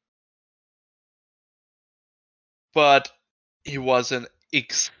wrestler, but he was an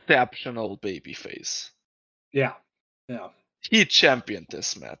exceptional babyface. Yeah. He championed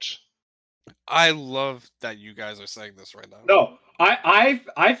this match. I love that you guys are saying this right now. No, I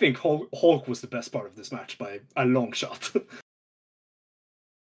think Hulk was the best part of this match by a long shot.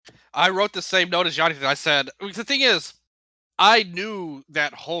 I wrote the same note as Jonathan. I said, the thing is, I knew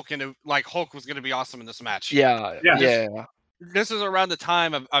that Hulk was going to be awesome in this match. Yeah. This is around the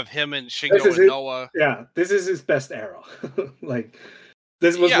time of him and Shingo and Noah. Yeah, this is his best era. Like,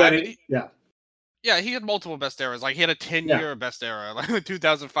 this was when Yeah, he had multiple best eras. Like, he had a 10-year best era, like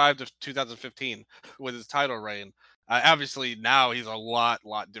 2005 to 2015 with his title reign. Obviously, now he's a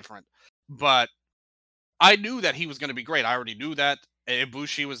lot different. But I knew that he was going to be great. I already knew that.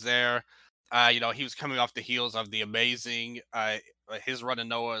 Ibushi was there. He was coming off the heels of the amazing his run in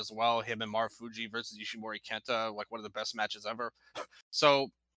Noah as well. Him and Marufuji versus Yoshimori Kenta, like one of the best matches ever. So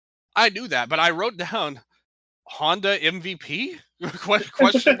I knew that, but I wrote down Honda MVP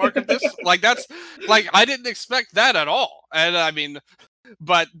question mark of this. Like, that's like, I didn't expect that at all. And I mean,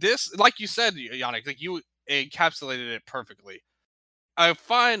 but this, like you said, Yannick, like you encapsulated it perfectly. A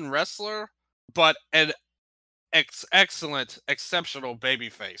fine wrestler, but an excellent, exceptional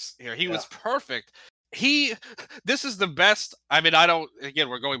babyface here. He was perfect. This is the best. I mean, again,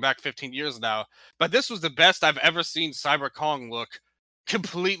 we're going back 15 years now, but this was the best I've ever seen Cyber Kong look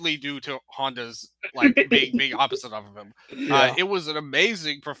completely due to Honda's like being opposite of him. Yeah. It was an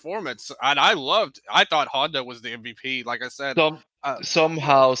amazing performance, and I thought Honda was the MVP. Like I said,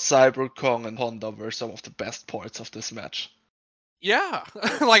 Somehow Cyber Kong and Honda were some of the best parts of this match. yeah,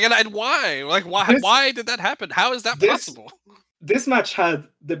 like and why? Like why did that happen? How is that possible? This match had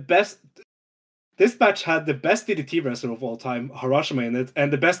the best. This match had the best DDT wrestler of all time, Harashima, in it,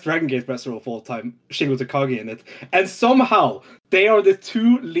 and the best Dragon Gate wrestler of all time, Shingo Takagi, in it. And somehow, they are the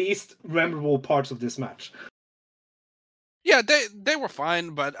two least memorable parts of this match. Yeah, they were fine,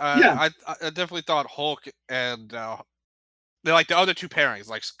 but I definitely thought Hulk and they're like the other two pairings,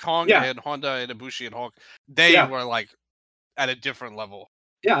 like Kong and Honda and Ibushi and Hulk, they were like at a different level.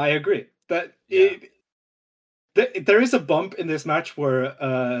 Yeah, I agree. There is a bump in this match where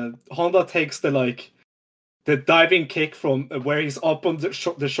Honda takes the diving kick from where he's up on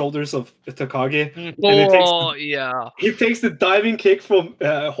the shoulders of Takagi. Oh, yeah. He takes the diving kick from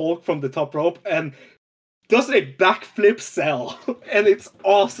Hulk from the top rope and does a backflip cell, and it's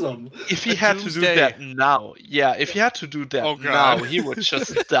awesome. If he had to do that now, now, he would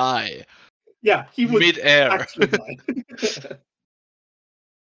just die. Yeah, he would mid-air. actually die.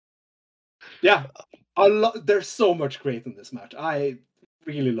 Yeah, there's so much great in this match. I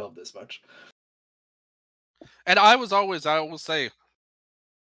really love this match. And I will say,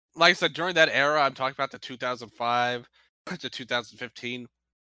 like I said, during that era, I'm talking about the 2005 to 2015.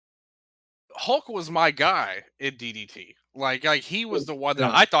 Hulk was my guy in DDT. Like he was the one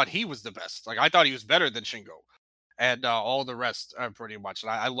that I thought he was the best. Like I thought he was better than Shingo, and all the rest pretty much.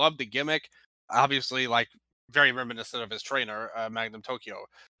 And I loved the gimmick. Obviously, like very reminiscent of his trainer, Magnum Tokyo.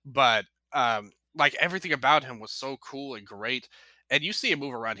 But like everything about him was so cool and great. And you see him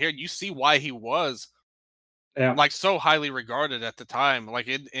move around here, and you see why he was like so highly regarded at the time, like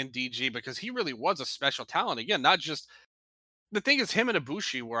in DG, because he really was a special talent. Again, not just. The thing is, him and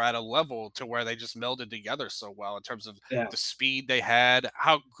Ibushi were at a level to where they just melded together so well in terms of the speed they had,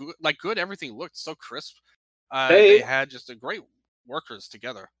 how good everything looked, so crisp. They had just a great workers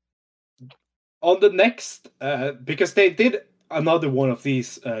together. On the next, because they did another one of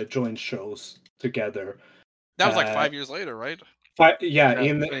these joint shows together. That was like 5 years later, right?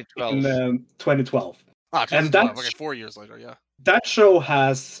 In 2012. Ah, 2012. Okay, 4 years later, yeah. That show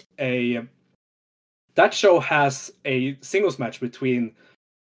has a singles match between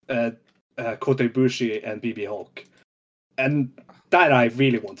Kota Ibushi and BB Hulk, and that I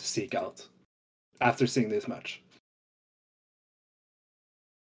really want to seek out after seeing this match.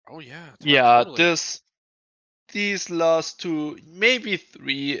 Oh yeah, totally. These last two, maybe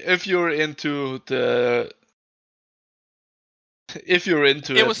three, if you're into it.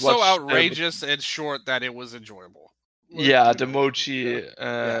 It was so outrageous and short that it was enjoyable. Yeah, the Mochi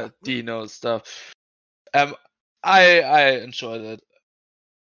Dino stuff. I enjoyed it.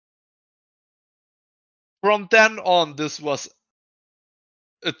 From then on, this was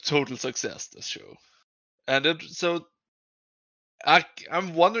a total success, this show. And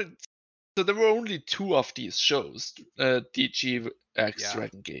I'm wondering, so there were only two of these shows, DG X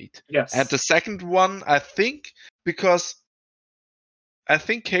Dragon Gate. Yes. And the second one, I think, because I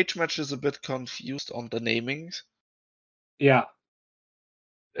think Cage Match is a bit confused on the namings. Yeah.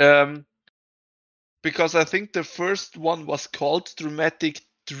 Because I think the first one was called Dramatic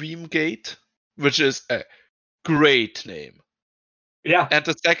Dream Gate, which is a great name. Yeah. And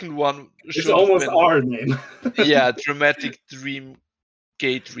the second one is almost our name. Yeah, Dramatic Dream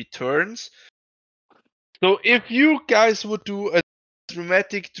Gate Returns. So if you guys would do a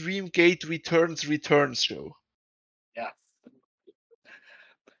Dramatic Dream Gate Returns show. Yeah.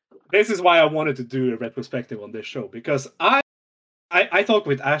 This is why I wanted to do a retrospective on this show, because I talked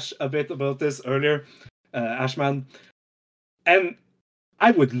with Ash a bit about this earlier, Ashman, and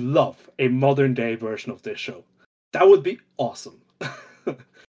I would love a modern day version of this show. That would be awesome.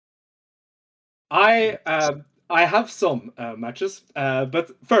 I have some matches,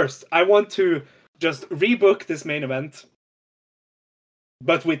 but first I want to just rebook this main event,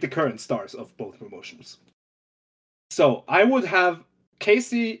 but with the current stars of both promotions. So I would have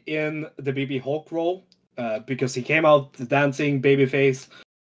Casey in the BB Hulk role, because he came out the dancing babyface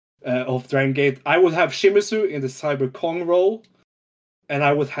of Dragon Gate. I would have Shimizu in the Cyber Kong role, and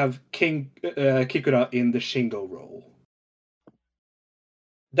I would have Kikura in the Shingo role.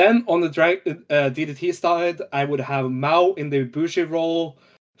 Then on the DDT side, I would have Mao in the Ibushi role,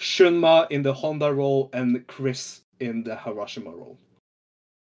 Shunma in the Honda role, and Chris in the Harashima role.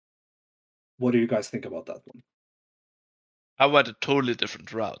 What do you guys think about that one? I went a totally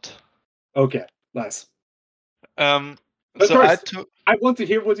different route. Okay, nice. But so first, I want to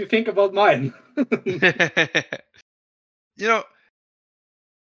hear what you think about mine. You know,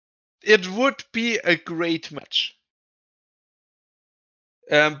 it would be a great match.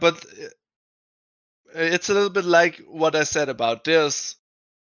 But it's a little bit like what I said about this.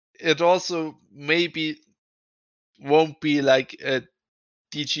 It also maybe won't be like a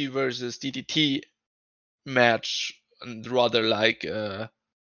DG versus DDT match, and rather like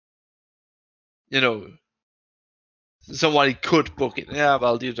somebody could book it. Yeah,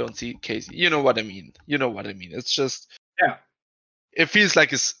 well, you don't see Casey. You know what I mean. It's just it feels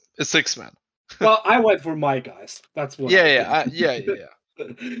like a 6-man. Well, I went for my guys. That's what. Yeah.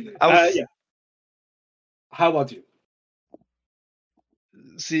 I was yeah. How about you?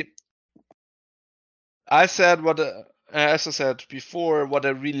 see. I said what, as I said before, what I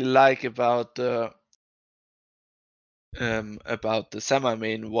really like about the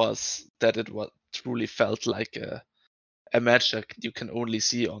semi-main was that it truly felt like a match that you can only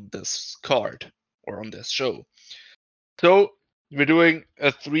see on this card or on this show. So we're doing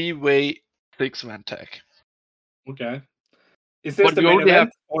a 3-way 6-man tag. Okay. Is this the main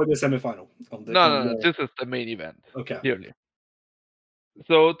event or the semifinal? No. This is the main event. Okay. Clearly.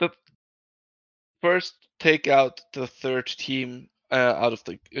 So the first take out the third team out of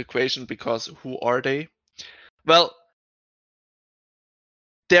the equation, because who are they? Well,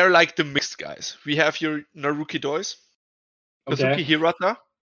 they're like the mixed guys. We have your Naruki Dois, Kazuki Hirata,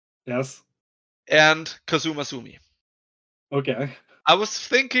 yes, and Kazuma Sumi. Okay. I was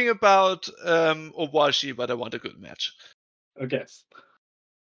thinking about Owashi, but I want a good match. Okay.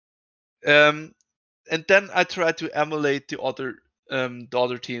 And then I tried to emulate the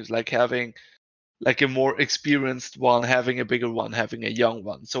other teams, like having like a more experienced one, having a bigger one, having a young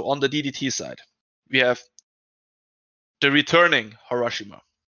one. So on the DDT side, we have the returning Harashima.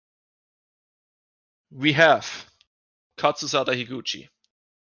 We have Katsusada Higuchi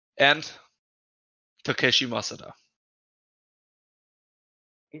and Takeshi Masada.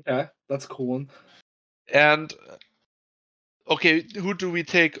 Okay, that's cool. And okay, who do we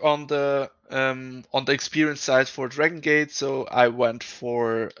take on the experience side for Dragon Gate? So I went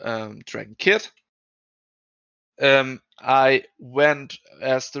for Dragon Kid. I went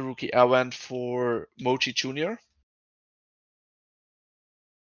as the rookie. I went for Mochi Jr.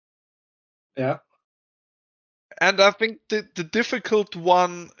 Yeah. And I think the difficult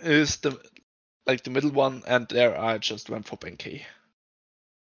one is the middle one, and there I just went for Benkei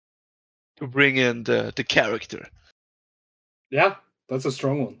to bring in the character. Yeah, that's a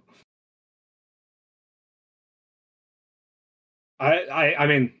strong one. I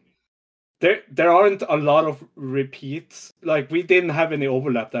mean, there aren't a lot of repeats. Like, we didn't have any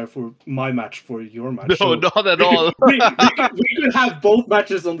overlap there for my match for your match. No, so not at all. we could have both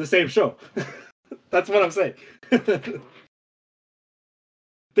matches on the same show. That's what I'm saying.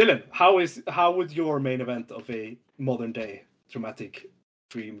 Dylan, how would your main event of a modern day dramatic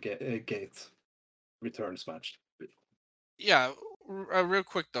Dream Gate returns match be? Yeah, real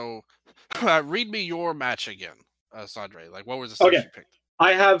quick though, read me your match again, Sandre. Like, what was the stuff you picked?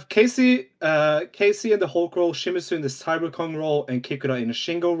 I have Casey in the Hulk role, Shimizu in the Cyberkong role, and Kikuta in the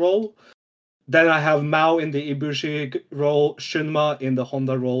Shingo role. Then I have Mao in the Ibushi role, Shunma in the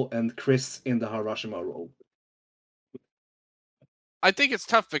Honda role, and Chris in the Harashima role. I think it's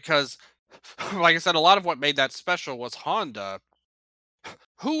tough because, like I said, a lot of what made that special was Honda.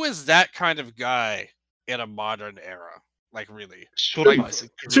 Who is that kind of guy in a modern era? Like, really? Shunma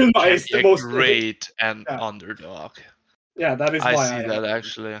is the most great and underdog. Yeah, that is why I see that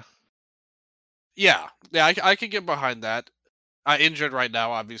actually. Yeah, I can get behind that. Injured right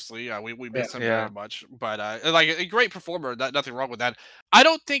now, obviously. We miss him very much, but like a great performer. Nothing wrong with that. I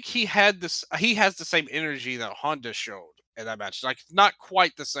don't think he has the same energy that Honda showed in that match. Like, not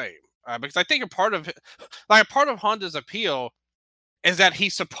quite the same. Because I think a part of Honda's appeal is that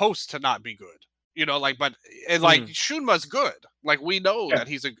he's supposed to not be good. You know, like, but Shunma's good. Like, we know that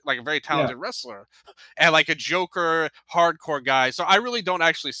he's a very talented wrestler, and like a Joker hardcore guy. So I really don't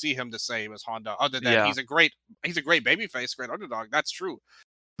actually see him the same as Honda, other than he's a great babyface, great underdog. That's true,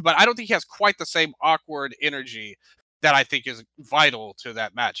 but I don't think he has quite the same awkward energy that I think is vital to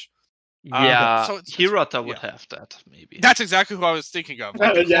that match. Yeah, so Hirata would have that, maybe. That's exactly who I was thinking of.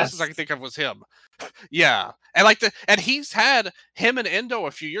 Like, the closest I can think of was him. Yeah, and he's had him and Endo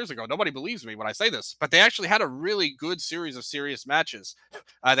a few years ago. Nobody believes me when I say this, but they actually had a really good series of serious matches.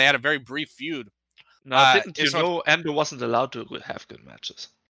 They had a very brief feud. Now, didn't you know Endo wasn't allowed to have good matches?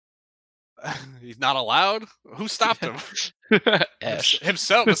 He's not allowed? Who stopped him? Ash.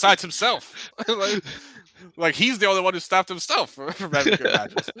 Himself, besides himself. Like, he's the only one who stopped himself from having good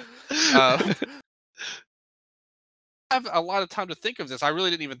matches. I have a lot of time to think of this. I really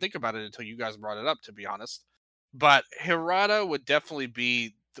didn't even think about it until you guys brought it up, to be honest. But Hirata would definitely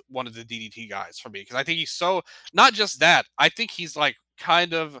be one of the DDT guys for me, because I think he's so, not just that, I think he's like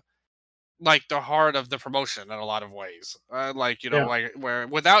kind of like the heart of the promotion in a lot of ways. Like, you know, Yeah. like where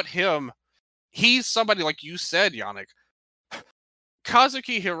without him, he's somebody like you said, Yannick.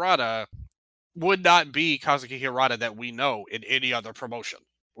 Kazuki Hirata would not be Kazuki Hirata that we know in any other promotion.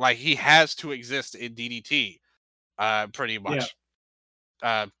 Like, he has to exist in DDT, pretty much.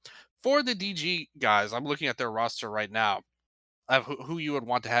 For the DG guys, I'm looking at their roster right now of who you would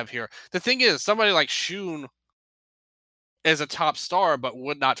want to have here. The thing is, somebody like Shun is a top star, but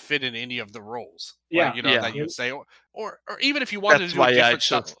would not fit in any of the roles. Yeah. Like, you know, Yeah. that you would say, or even if you wanted That's to do a why I different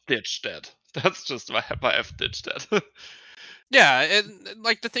just style. ditched that. That's just why I've ditched that. Yeah, and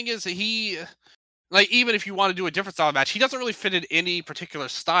like the thing is, he, like, even if you want to do a different style match, he doesn't really fit in any particular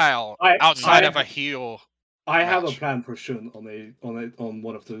style outside of a heel. I have a match. plan for Shun on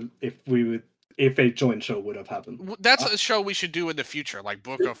one of the if a joint show would have happened. That's a show we should do in the future, like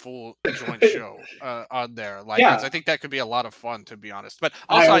book a full joint show on there. Like, Yeah. 'cause I think that could be a lot of fun, to be honest. But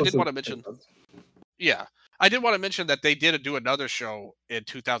also, I did want to mention, I did want to mention that they did do another show in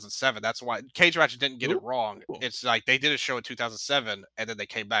 2007. That's why Cage Match didn't get it wrong. Cool. It's like they did a show in 2007, and then they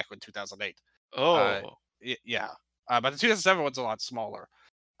came back in 2008. Oh. Yeah. But the 2007 one's a lot smaller.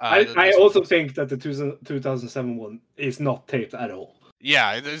 I also think that the 2007 one is not taped at all.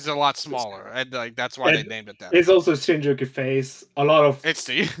 Yeah, it's a lot smaller, and like that's why they named it that. It's also Shinjuku face. A lot of It's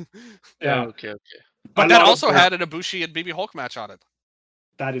the yeah. Okay. But that also had an Ibushi and BB Hulk match on it.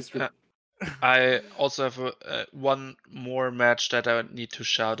 That is true. I also have one more match that I need to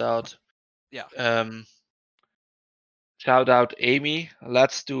shout out. Yeah. Shout out Amy.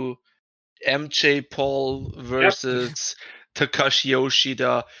 Let's do MJ Paul versus Takashi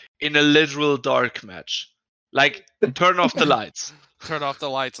Yoshida in a literal dark match. Like, turn off the lights. Turn off the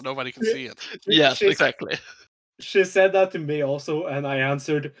lights and nobody can see it. Yes, exactly. She said that to me also, and I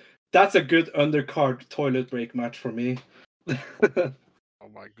answered, "That's a good undercard toilet break match for me." Oh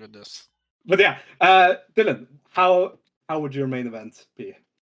my goodness. But yeah, Dylan, how would your main event be?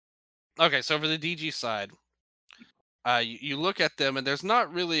 Okay, so for the DG side, you look at them and there's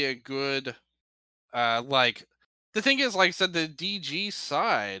not really a good, like, the thing is, like I said, the DG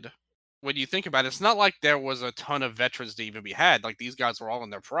side, when you think about it, it's not like there was a ton of veterans to even be had. Like, these guys were all in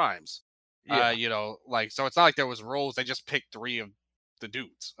their primes. You know, like, so it's not like there was roles. They just picked 3 of the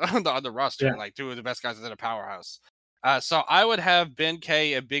dudes on the roster, like 2 of the best guys in the powerhouse. So I would have Ben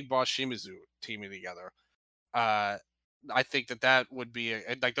K and Big Boss Shimizu teaming together. I think that would be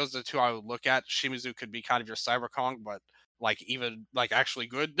like, those are the 2 I would look at. Shimizu could be kind of your Cyber Kong, but like even like actually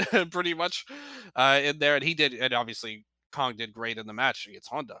good, pretty much in there. And he did, and obviously Kong did great in the match against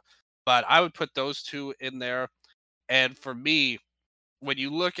Honda. But I would put those 2 in there. And for me, when you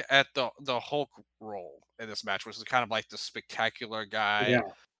look at the Hulk role in this match, which is kind of like the spectacular guy,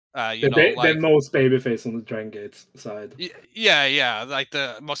 the most babyface on the Dragon Gate side. Yeah, like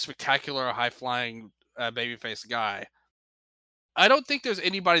the most spectacular, high flying babyface guy. I don't think there's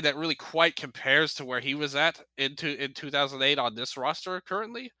anybody that really quite compares to where he was at in 2008 on this roster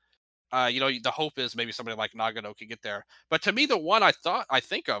currently. The hope is maybe somebody like Nagano could get there. But to me, the one I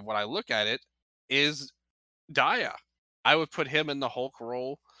think of when I look at it is Daya. I would put him in the Hulk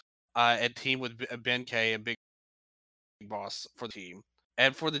role and team with Ben K and Big Boss for the team.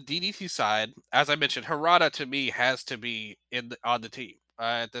 And for the DDT side, as I mentioned, Harada to me has to be on the team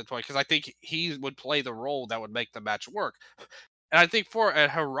at that point, because I think he would play the role that would make the match work. And I think for a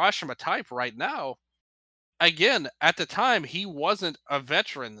Hiroshima type right now, again, at the time, he wasn't a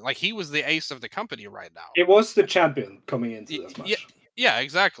veteran. Like, he was the ace of the company right now. It was the champion coming into this match. Yeah,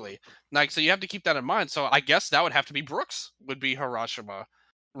 exactly. Like, so you have to keep that in mind. So I guess that would have to be Brooks, would be Hiroshima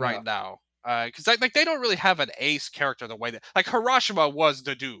right now. Because like they don't really have an ace character the way that, like, Hiroshima was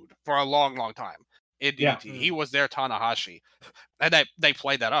the dude for a long, long time in DDT. He was their Tanahashi, and they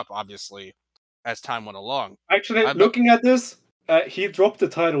played that up obviously as time went along. Actually, looking at this, he dropped the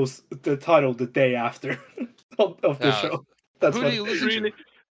title the day after of the show. That's who did he lose to?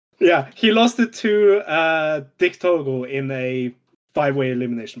 Yeah, he lost it to Dick Togo in a 5-way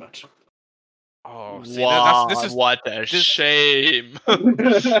elimination match. Oh, see, wow! What a shame!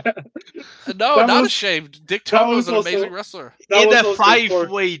 No, not a shame. Dick Togo is an amazing wrestler. In a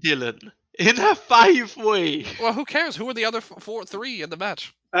 5-way, Dylan. In a 5-way. Well, who cares? Who were the other 3 in the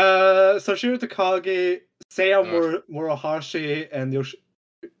match? Sashiro Takagi, Seiya Morohashi, and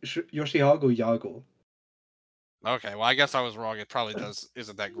Yoshihago Yago. Okay, well, I guess I was wrong. It probably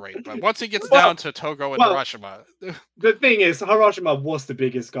isn't that great. But once he gets down to Togo and Hiroshima... The thing is, Hiroshima was the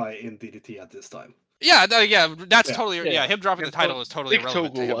biggest guy in DDT at this time. Yeah, that's totally... Yeah, him dropping the title is totally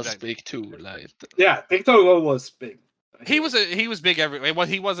irrelevant. Dick Togo was big too. Yeah, Dick Togo was big. He was big everywhere. Well,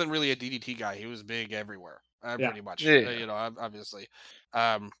 he wasn't really a DDT guy. He was big everywhere, pretty much. Yeah. Obviously.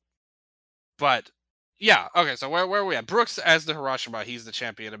 But yeah, okay. So where are we at? Brooks as the Hiroshima. He's the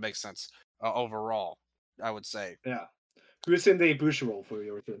champion. It makes sense overall. I would say. Yeah. Who's in the Ibushi role for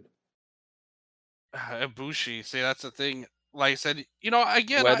your team? Ibushi. See, that's the thing. Like I said,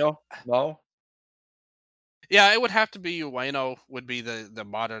 again, No. yeah, it would have to be Ueno would be the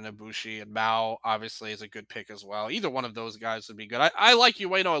modern Ibushi, and Mao obviously is a good pick as well. Either one of those guys would be good. I like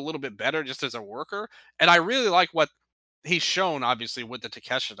Ueno a little bit better just as a worker, and I really like what he's shown obviously with the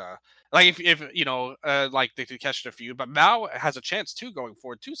Takeshita. Like if like the Takeshita feud, but Mao has a chance too going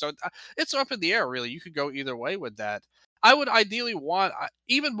forward too. So it's up in the air really. You could go either way with that. I would ideally want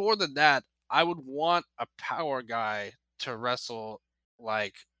even more than that. I would want a power guy to wrestle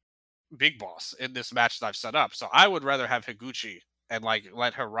like Big Boss in this match that I've set up. So I would rather have Higuchi and like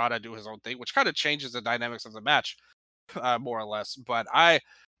let Harada do his own thing, which kind of changes the dynamics of the match, more or less. But I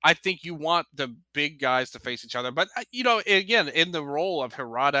think you want the big guys to face each other. But again, in the role of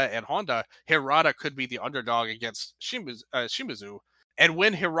Harada and Honda, Harada could be the underdog against Shimizu. And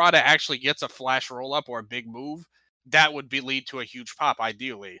when Harada actually gets a flash roll up or a big move, that would lead to a huge pop,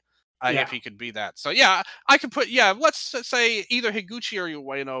 ideally. If he could be that. So yeah, I could put let's say either Higuchi or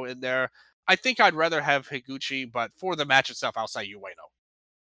Ueno in there. I think I'd rather have Higuchi, but for the match itself, I'll say Ueno.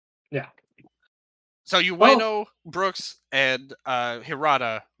 Yeah. So Ueno, Brooks, and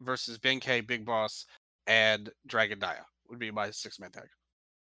Hirata versus Benkei, Big Boss, and Dragon Dia would be my 6-man tag.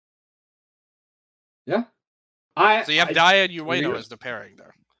 Yeah. So you have Dia and Ueno as the pairing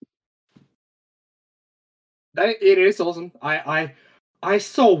there. It is awesome. I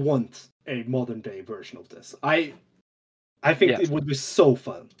so want a modern day version of this. I think it would be so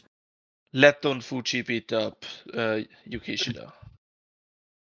fun. Let Don Fuji beat up Yuki Ishida.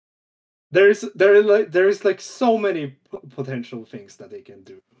 There is like so many potential things that they can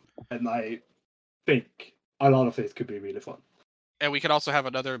do, and I think a lot of it could be really fun. And we could also have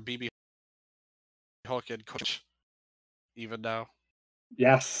another BB Hulk and Coach even now.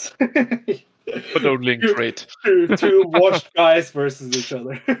 Yes. But only in great. Two washed guys versus each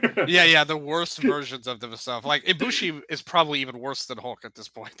other. Yeah, the worst versions of themselves. Like Ibushi is probably even worse than Hulk at this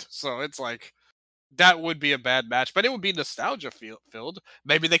point. So it's like that would be a bad match, but it would be nostalgia filled.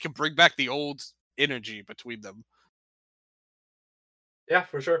 Maybe they can bring back the old energy between them. Yeah,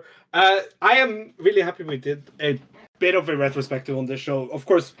 for sure. I am really happy we did a bit of a retrospective on this show. Of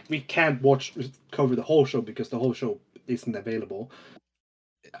course, we can't cover the whole show because the whole show isn't available.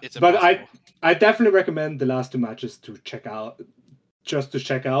 It's impossible. But I definitely recommend the last two matches to check out,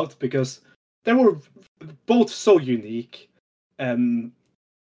 because they were both so unique.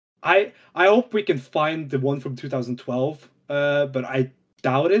 I hope we can find the one from 2012, but I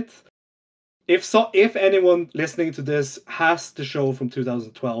doubt it. If anyone listening to this has the show from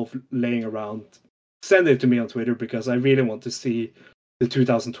 2012 laying around, send it to me on Twitter because I really want to see the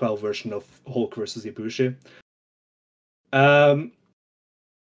 2012 version of Hulk versus Ibushi.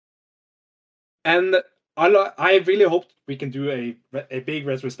 And I really hope we can do a big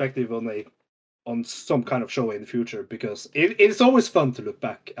retrospective on some kind of show in the future because it's always fun to look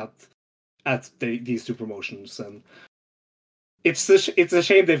back at these two promotions, and it's a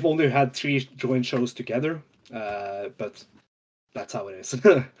shame they've only had 3 joint shows together, but that's how it is.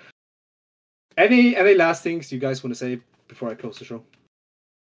 Any last things you guys want to say before I close the show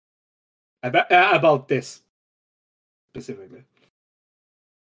about this specifically?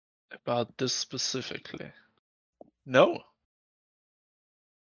 About this specifically? No.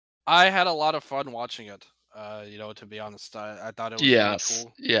 I had a lot of fun watching it. To be honest, I thought it was really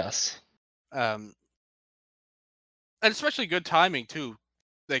cool. Yes. And especially good timing too,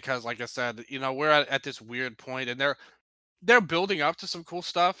 because like I said, we're at this weird point, and they're building up to some cool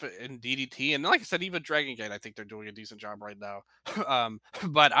stuff in DDT, and like I said, even Dragon Gate, I think they're doing a decent job right now.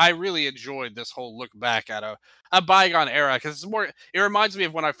 But I really enjoyed this whole look back at a bygone era because it reminds me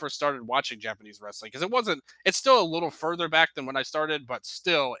of when I first started watching Japanese wrestling because it's still a little further back than when I started, but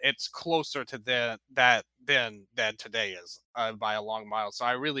still it's closer to than today is by a long mile. So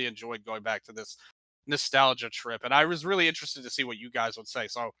I really enjoyed going back to this nostalgia trip, and I was really interested to see what you guys would say.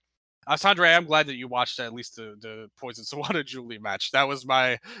 So Sandra, I'm glad that you watched at least the Poison Sawada Julie match. That was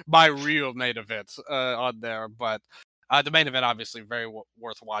my real main event on there. But the main event, obviously, very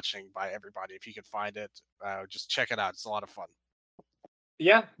worth watching by everybody. If you can find it, just check it out. It's a lot of fun.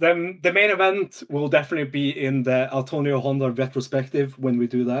 Yeah, then the main event will definitely be in the Antonio Honda retrospective when we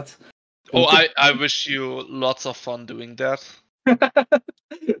do that. Oh, I wish you lots of fun doing that.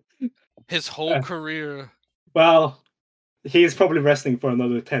 His whole career. Well, he is probably wrestling for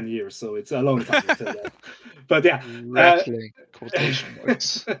another 10 years, so it's a long time until then. But yeah, Wrestling quotation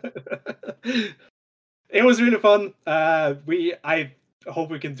marks. it was really fun. I hope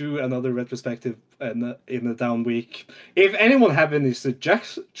we can do another retrospective in a down week. If anyone have any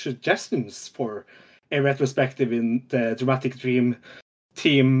suggestions for a retrospective in the Dramatic Dream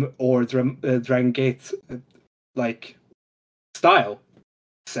team or Dragon Gate like style,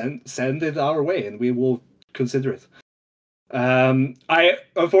 send it our way and we will consider it. I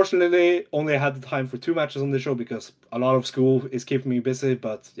unfortunately only had the time for 2 matches on the show because a lot of school is keeping me busy,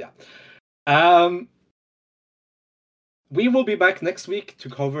 but yeah. We will be back next week to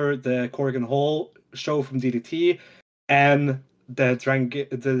cover the Corrigan Hall show from DDT and the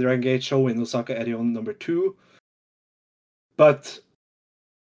Dragon Gate show in Osaka Edion number 2. But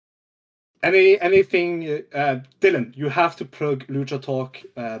anything, Dylan, you have to plug Lucha Talk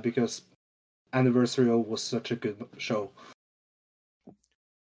because Anniversario was such a good show.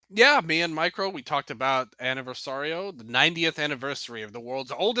 Yeah, me and Micro, we talked about Anniversario, the 90th anniversary of the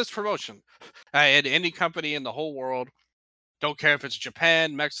world's oldest promotion. And any company in the whole world, don't care if it's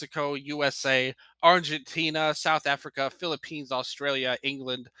Japan, Mexico, USA, Argentina, South Africa, Philippines, Australia,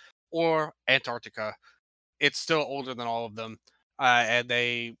 England, or Antarctica. It's still older than all of them. And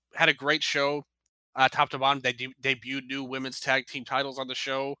they had a great show, top to bottom. They debuted new women's tag team titles on the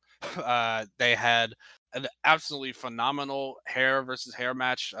show. They had an absolutely phenomenal hair versus hair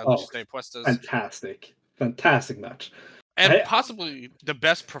match, Luchas de Apuestas, fantastic match, and possibly the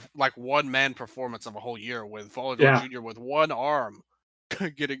best like one man performance of a whole year with Volador Jr. with one arm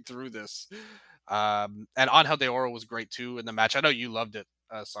getting through this. And Angel de Oro was great too in the match. I know you loved it,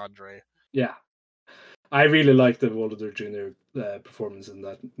 Sandre. Yeah, I really liked the Volador Jr. Performance in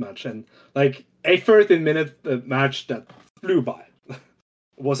that match, and like a 13-minute match that flew by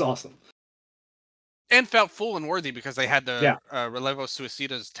was awesome. And felt full and worthy because they had the Relevo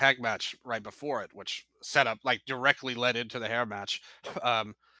Suicidas tag match right before it, which set up like directly led into the hair match.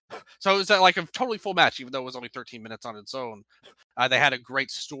 So it was like a totally full match, even though it was only 13 minutes on its own. They had a great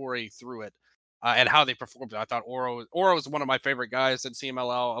story through it and how they performed it. I thought Oro is one of my favorite guys in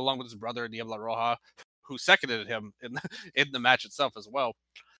CMLL, along with his brother Niebla Roja, who seconded him in the match itself as well.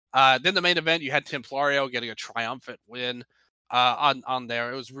 Then the main event, you had Templario getting a triumphant win on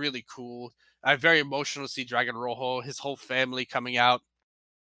there. It was really cool. Very emotional to see Dragon Rojo, his whole family coming out.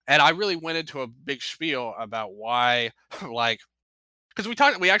 And I really went into a big spiel about why, like, because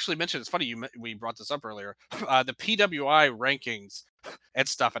we actually mentioned, it's funny we brought this up earlier, the PWI rankings and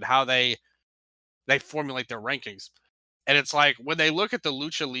stuff and how they formulate their rankings. And it's like when they look at the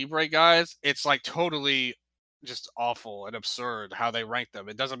Lucha Libre guys, it's like totally just awful and absurd how they rank them.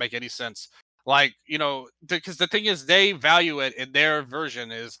 It doesn't make any sense. Like, because the thing is, they value it in their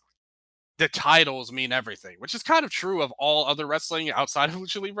version is the titles mean everything, which is kind of true of all other wrestling outside of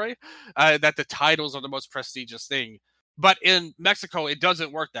Lucha Libre, that the titles are the most prestigious thing. But in Mexico, it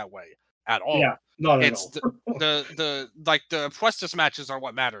doesn't work that way at all. Yeah, not at all. The Puestas matches are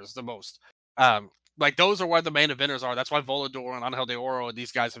what matters the most. Like those are where the main eventers are. That's why Volador and Angel de Oro and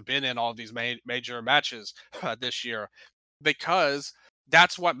these guys have been in all of these major matches this year, because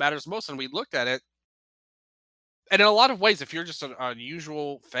that's what matters most. And we looked at it, and in a lot of ways, if you're just an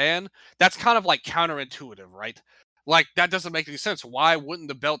unusual fan, that's kind of like counterintuitive, right? Like that doesn't make any sense. Why wouldn't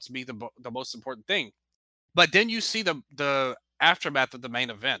the belts be the most important thing? But then you see the aftermath of the main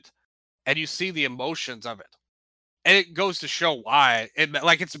event, and you see the emotions of it, and it goes to show why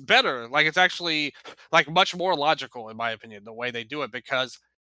it's better. Like it's actually like much more logical, in my opinion, the way they do it, because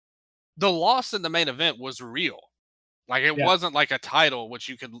the loss in the main event was real. Like it wasn't like a title which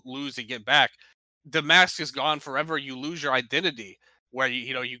you could lose and get back. The mask is gone forever. You lose your identity, where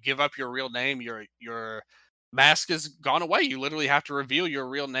you give up your real name. Your mask is gone away. You literally have to reveal your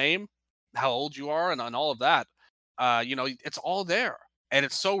real name, how old you are, and all of that. It's all there, and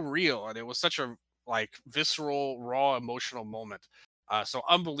it's so real, and it was such a like visceral, raw, emotional moment. So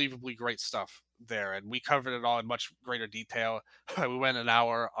unbelievably great stuff there, and we covered it all in much greater detail. We went an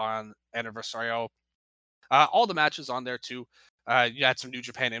hour on Anniversario. All the matches on there too. You had some New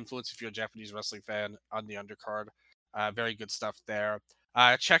Japan influence if you're a Japanese wrestling fan on the undercard. Very good stuff there.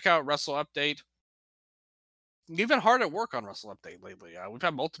 Check out Wrestle Update. You've been hard at work on Wrestle Update lately. We've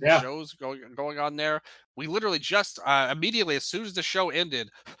had multiple shows going on there. We literally just immediately, as soon as the show ended,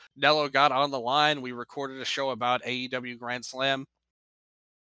 Nello got on the line. We recorded a show about AEW Grand Slam.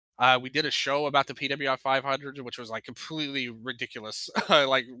 We did a show about the PWI 500, which was like completely ridiculous.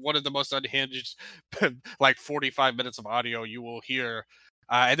 Like one of the most unhinged, like 45 minutes of audio you will hear.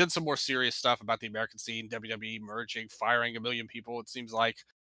 And then some more serious stuff about the American scene, WWE merging, firing a million people. It seems like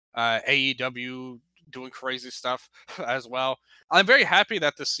AEW doing crazy stuff as well. I'm very happy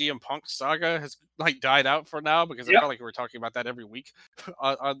that the CM Punk saga has like died out for now, because I felt like we were talking about that every week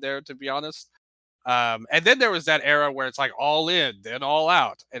on there, to be honest. And then there was that era where it's like all in, then all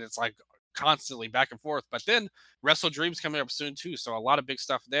out, and it's like constantly back and forth. But then Wrestle Dreams coming up soon too, so a lot of big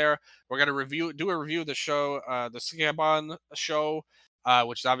stuff there. We're gonna do a review of the show, the Sukebon show,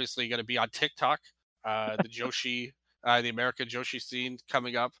 which is obviously going to be on TikTok. The Joshi, the American Joshi scene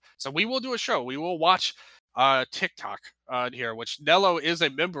coming up. So we will do a show. We will watch TikTok here, which Nello is a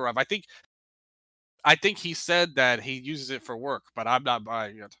member of. I think he said that he uses it for work, but I'm not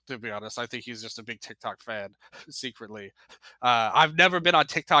buying it, to be honest. I think he's just a big TikTok fan, secretly. I've never been on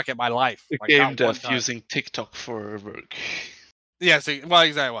TikTok in my life. The like, game not one dev time. using TikTok for work. Yeah, well,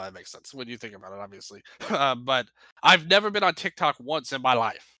 exactly. Well, that makes sense when you think about it, obviously. But I've never been on TikTok once in my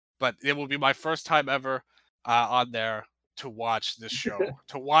life. But it will be my first time ever on there to watch this show,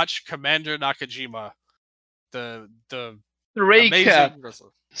 to watch Commander Nakajima, the Stray amazing Cat. wrestler.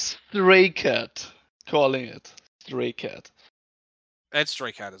 Stray Cat. Calling it. Stray Cat. And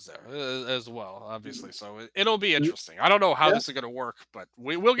Stray Cat is there as well, obviously. So it'll be interesting. I don't know how this is going to work, but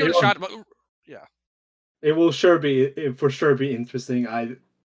we'll give it a shot. But yeah. It will for sure be interesting. I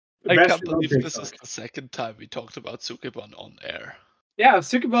can't believe this is the second time we talked about Sukebon on air. Yeah,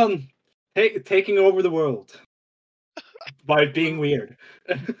 Sukebon taking over the world by being weird.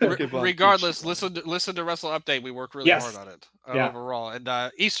 Regardless, listen to Wrestle Update. We work really hard on it overall.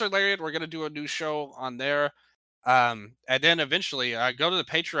 And Eastern Lariat, we're gonna do a new show on there. And then eventually go to the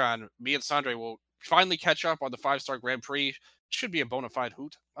Patreon. Me and Sandre will finally catch up on the 5-star Grand Prix. Should be a bona fide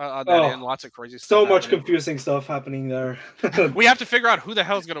hoot on that end. Lots of crazy stuff. So much confusing stuff happening there. We have to figure out who the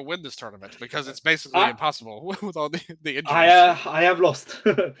hell is going to win this tournament, because it's basically impossible with all the injuries. I have lost.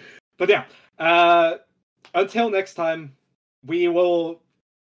 But yeah, until next time,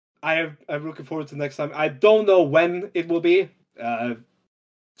 I'm looking forward to next time. I don't know when it will be.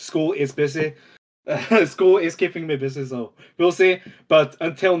 School is busy. School is keeping me busy, so we'll see. But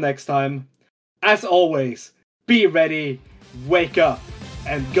until next time, as always, be ready, wake up,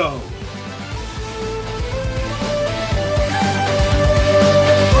 and go.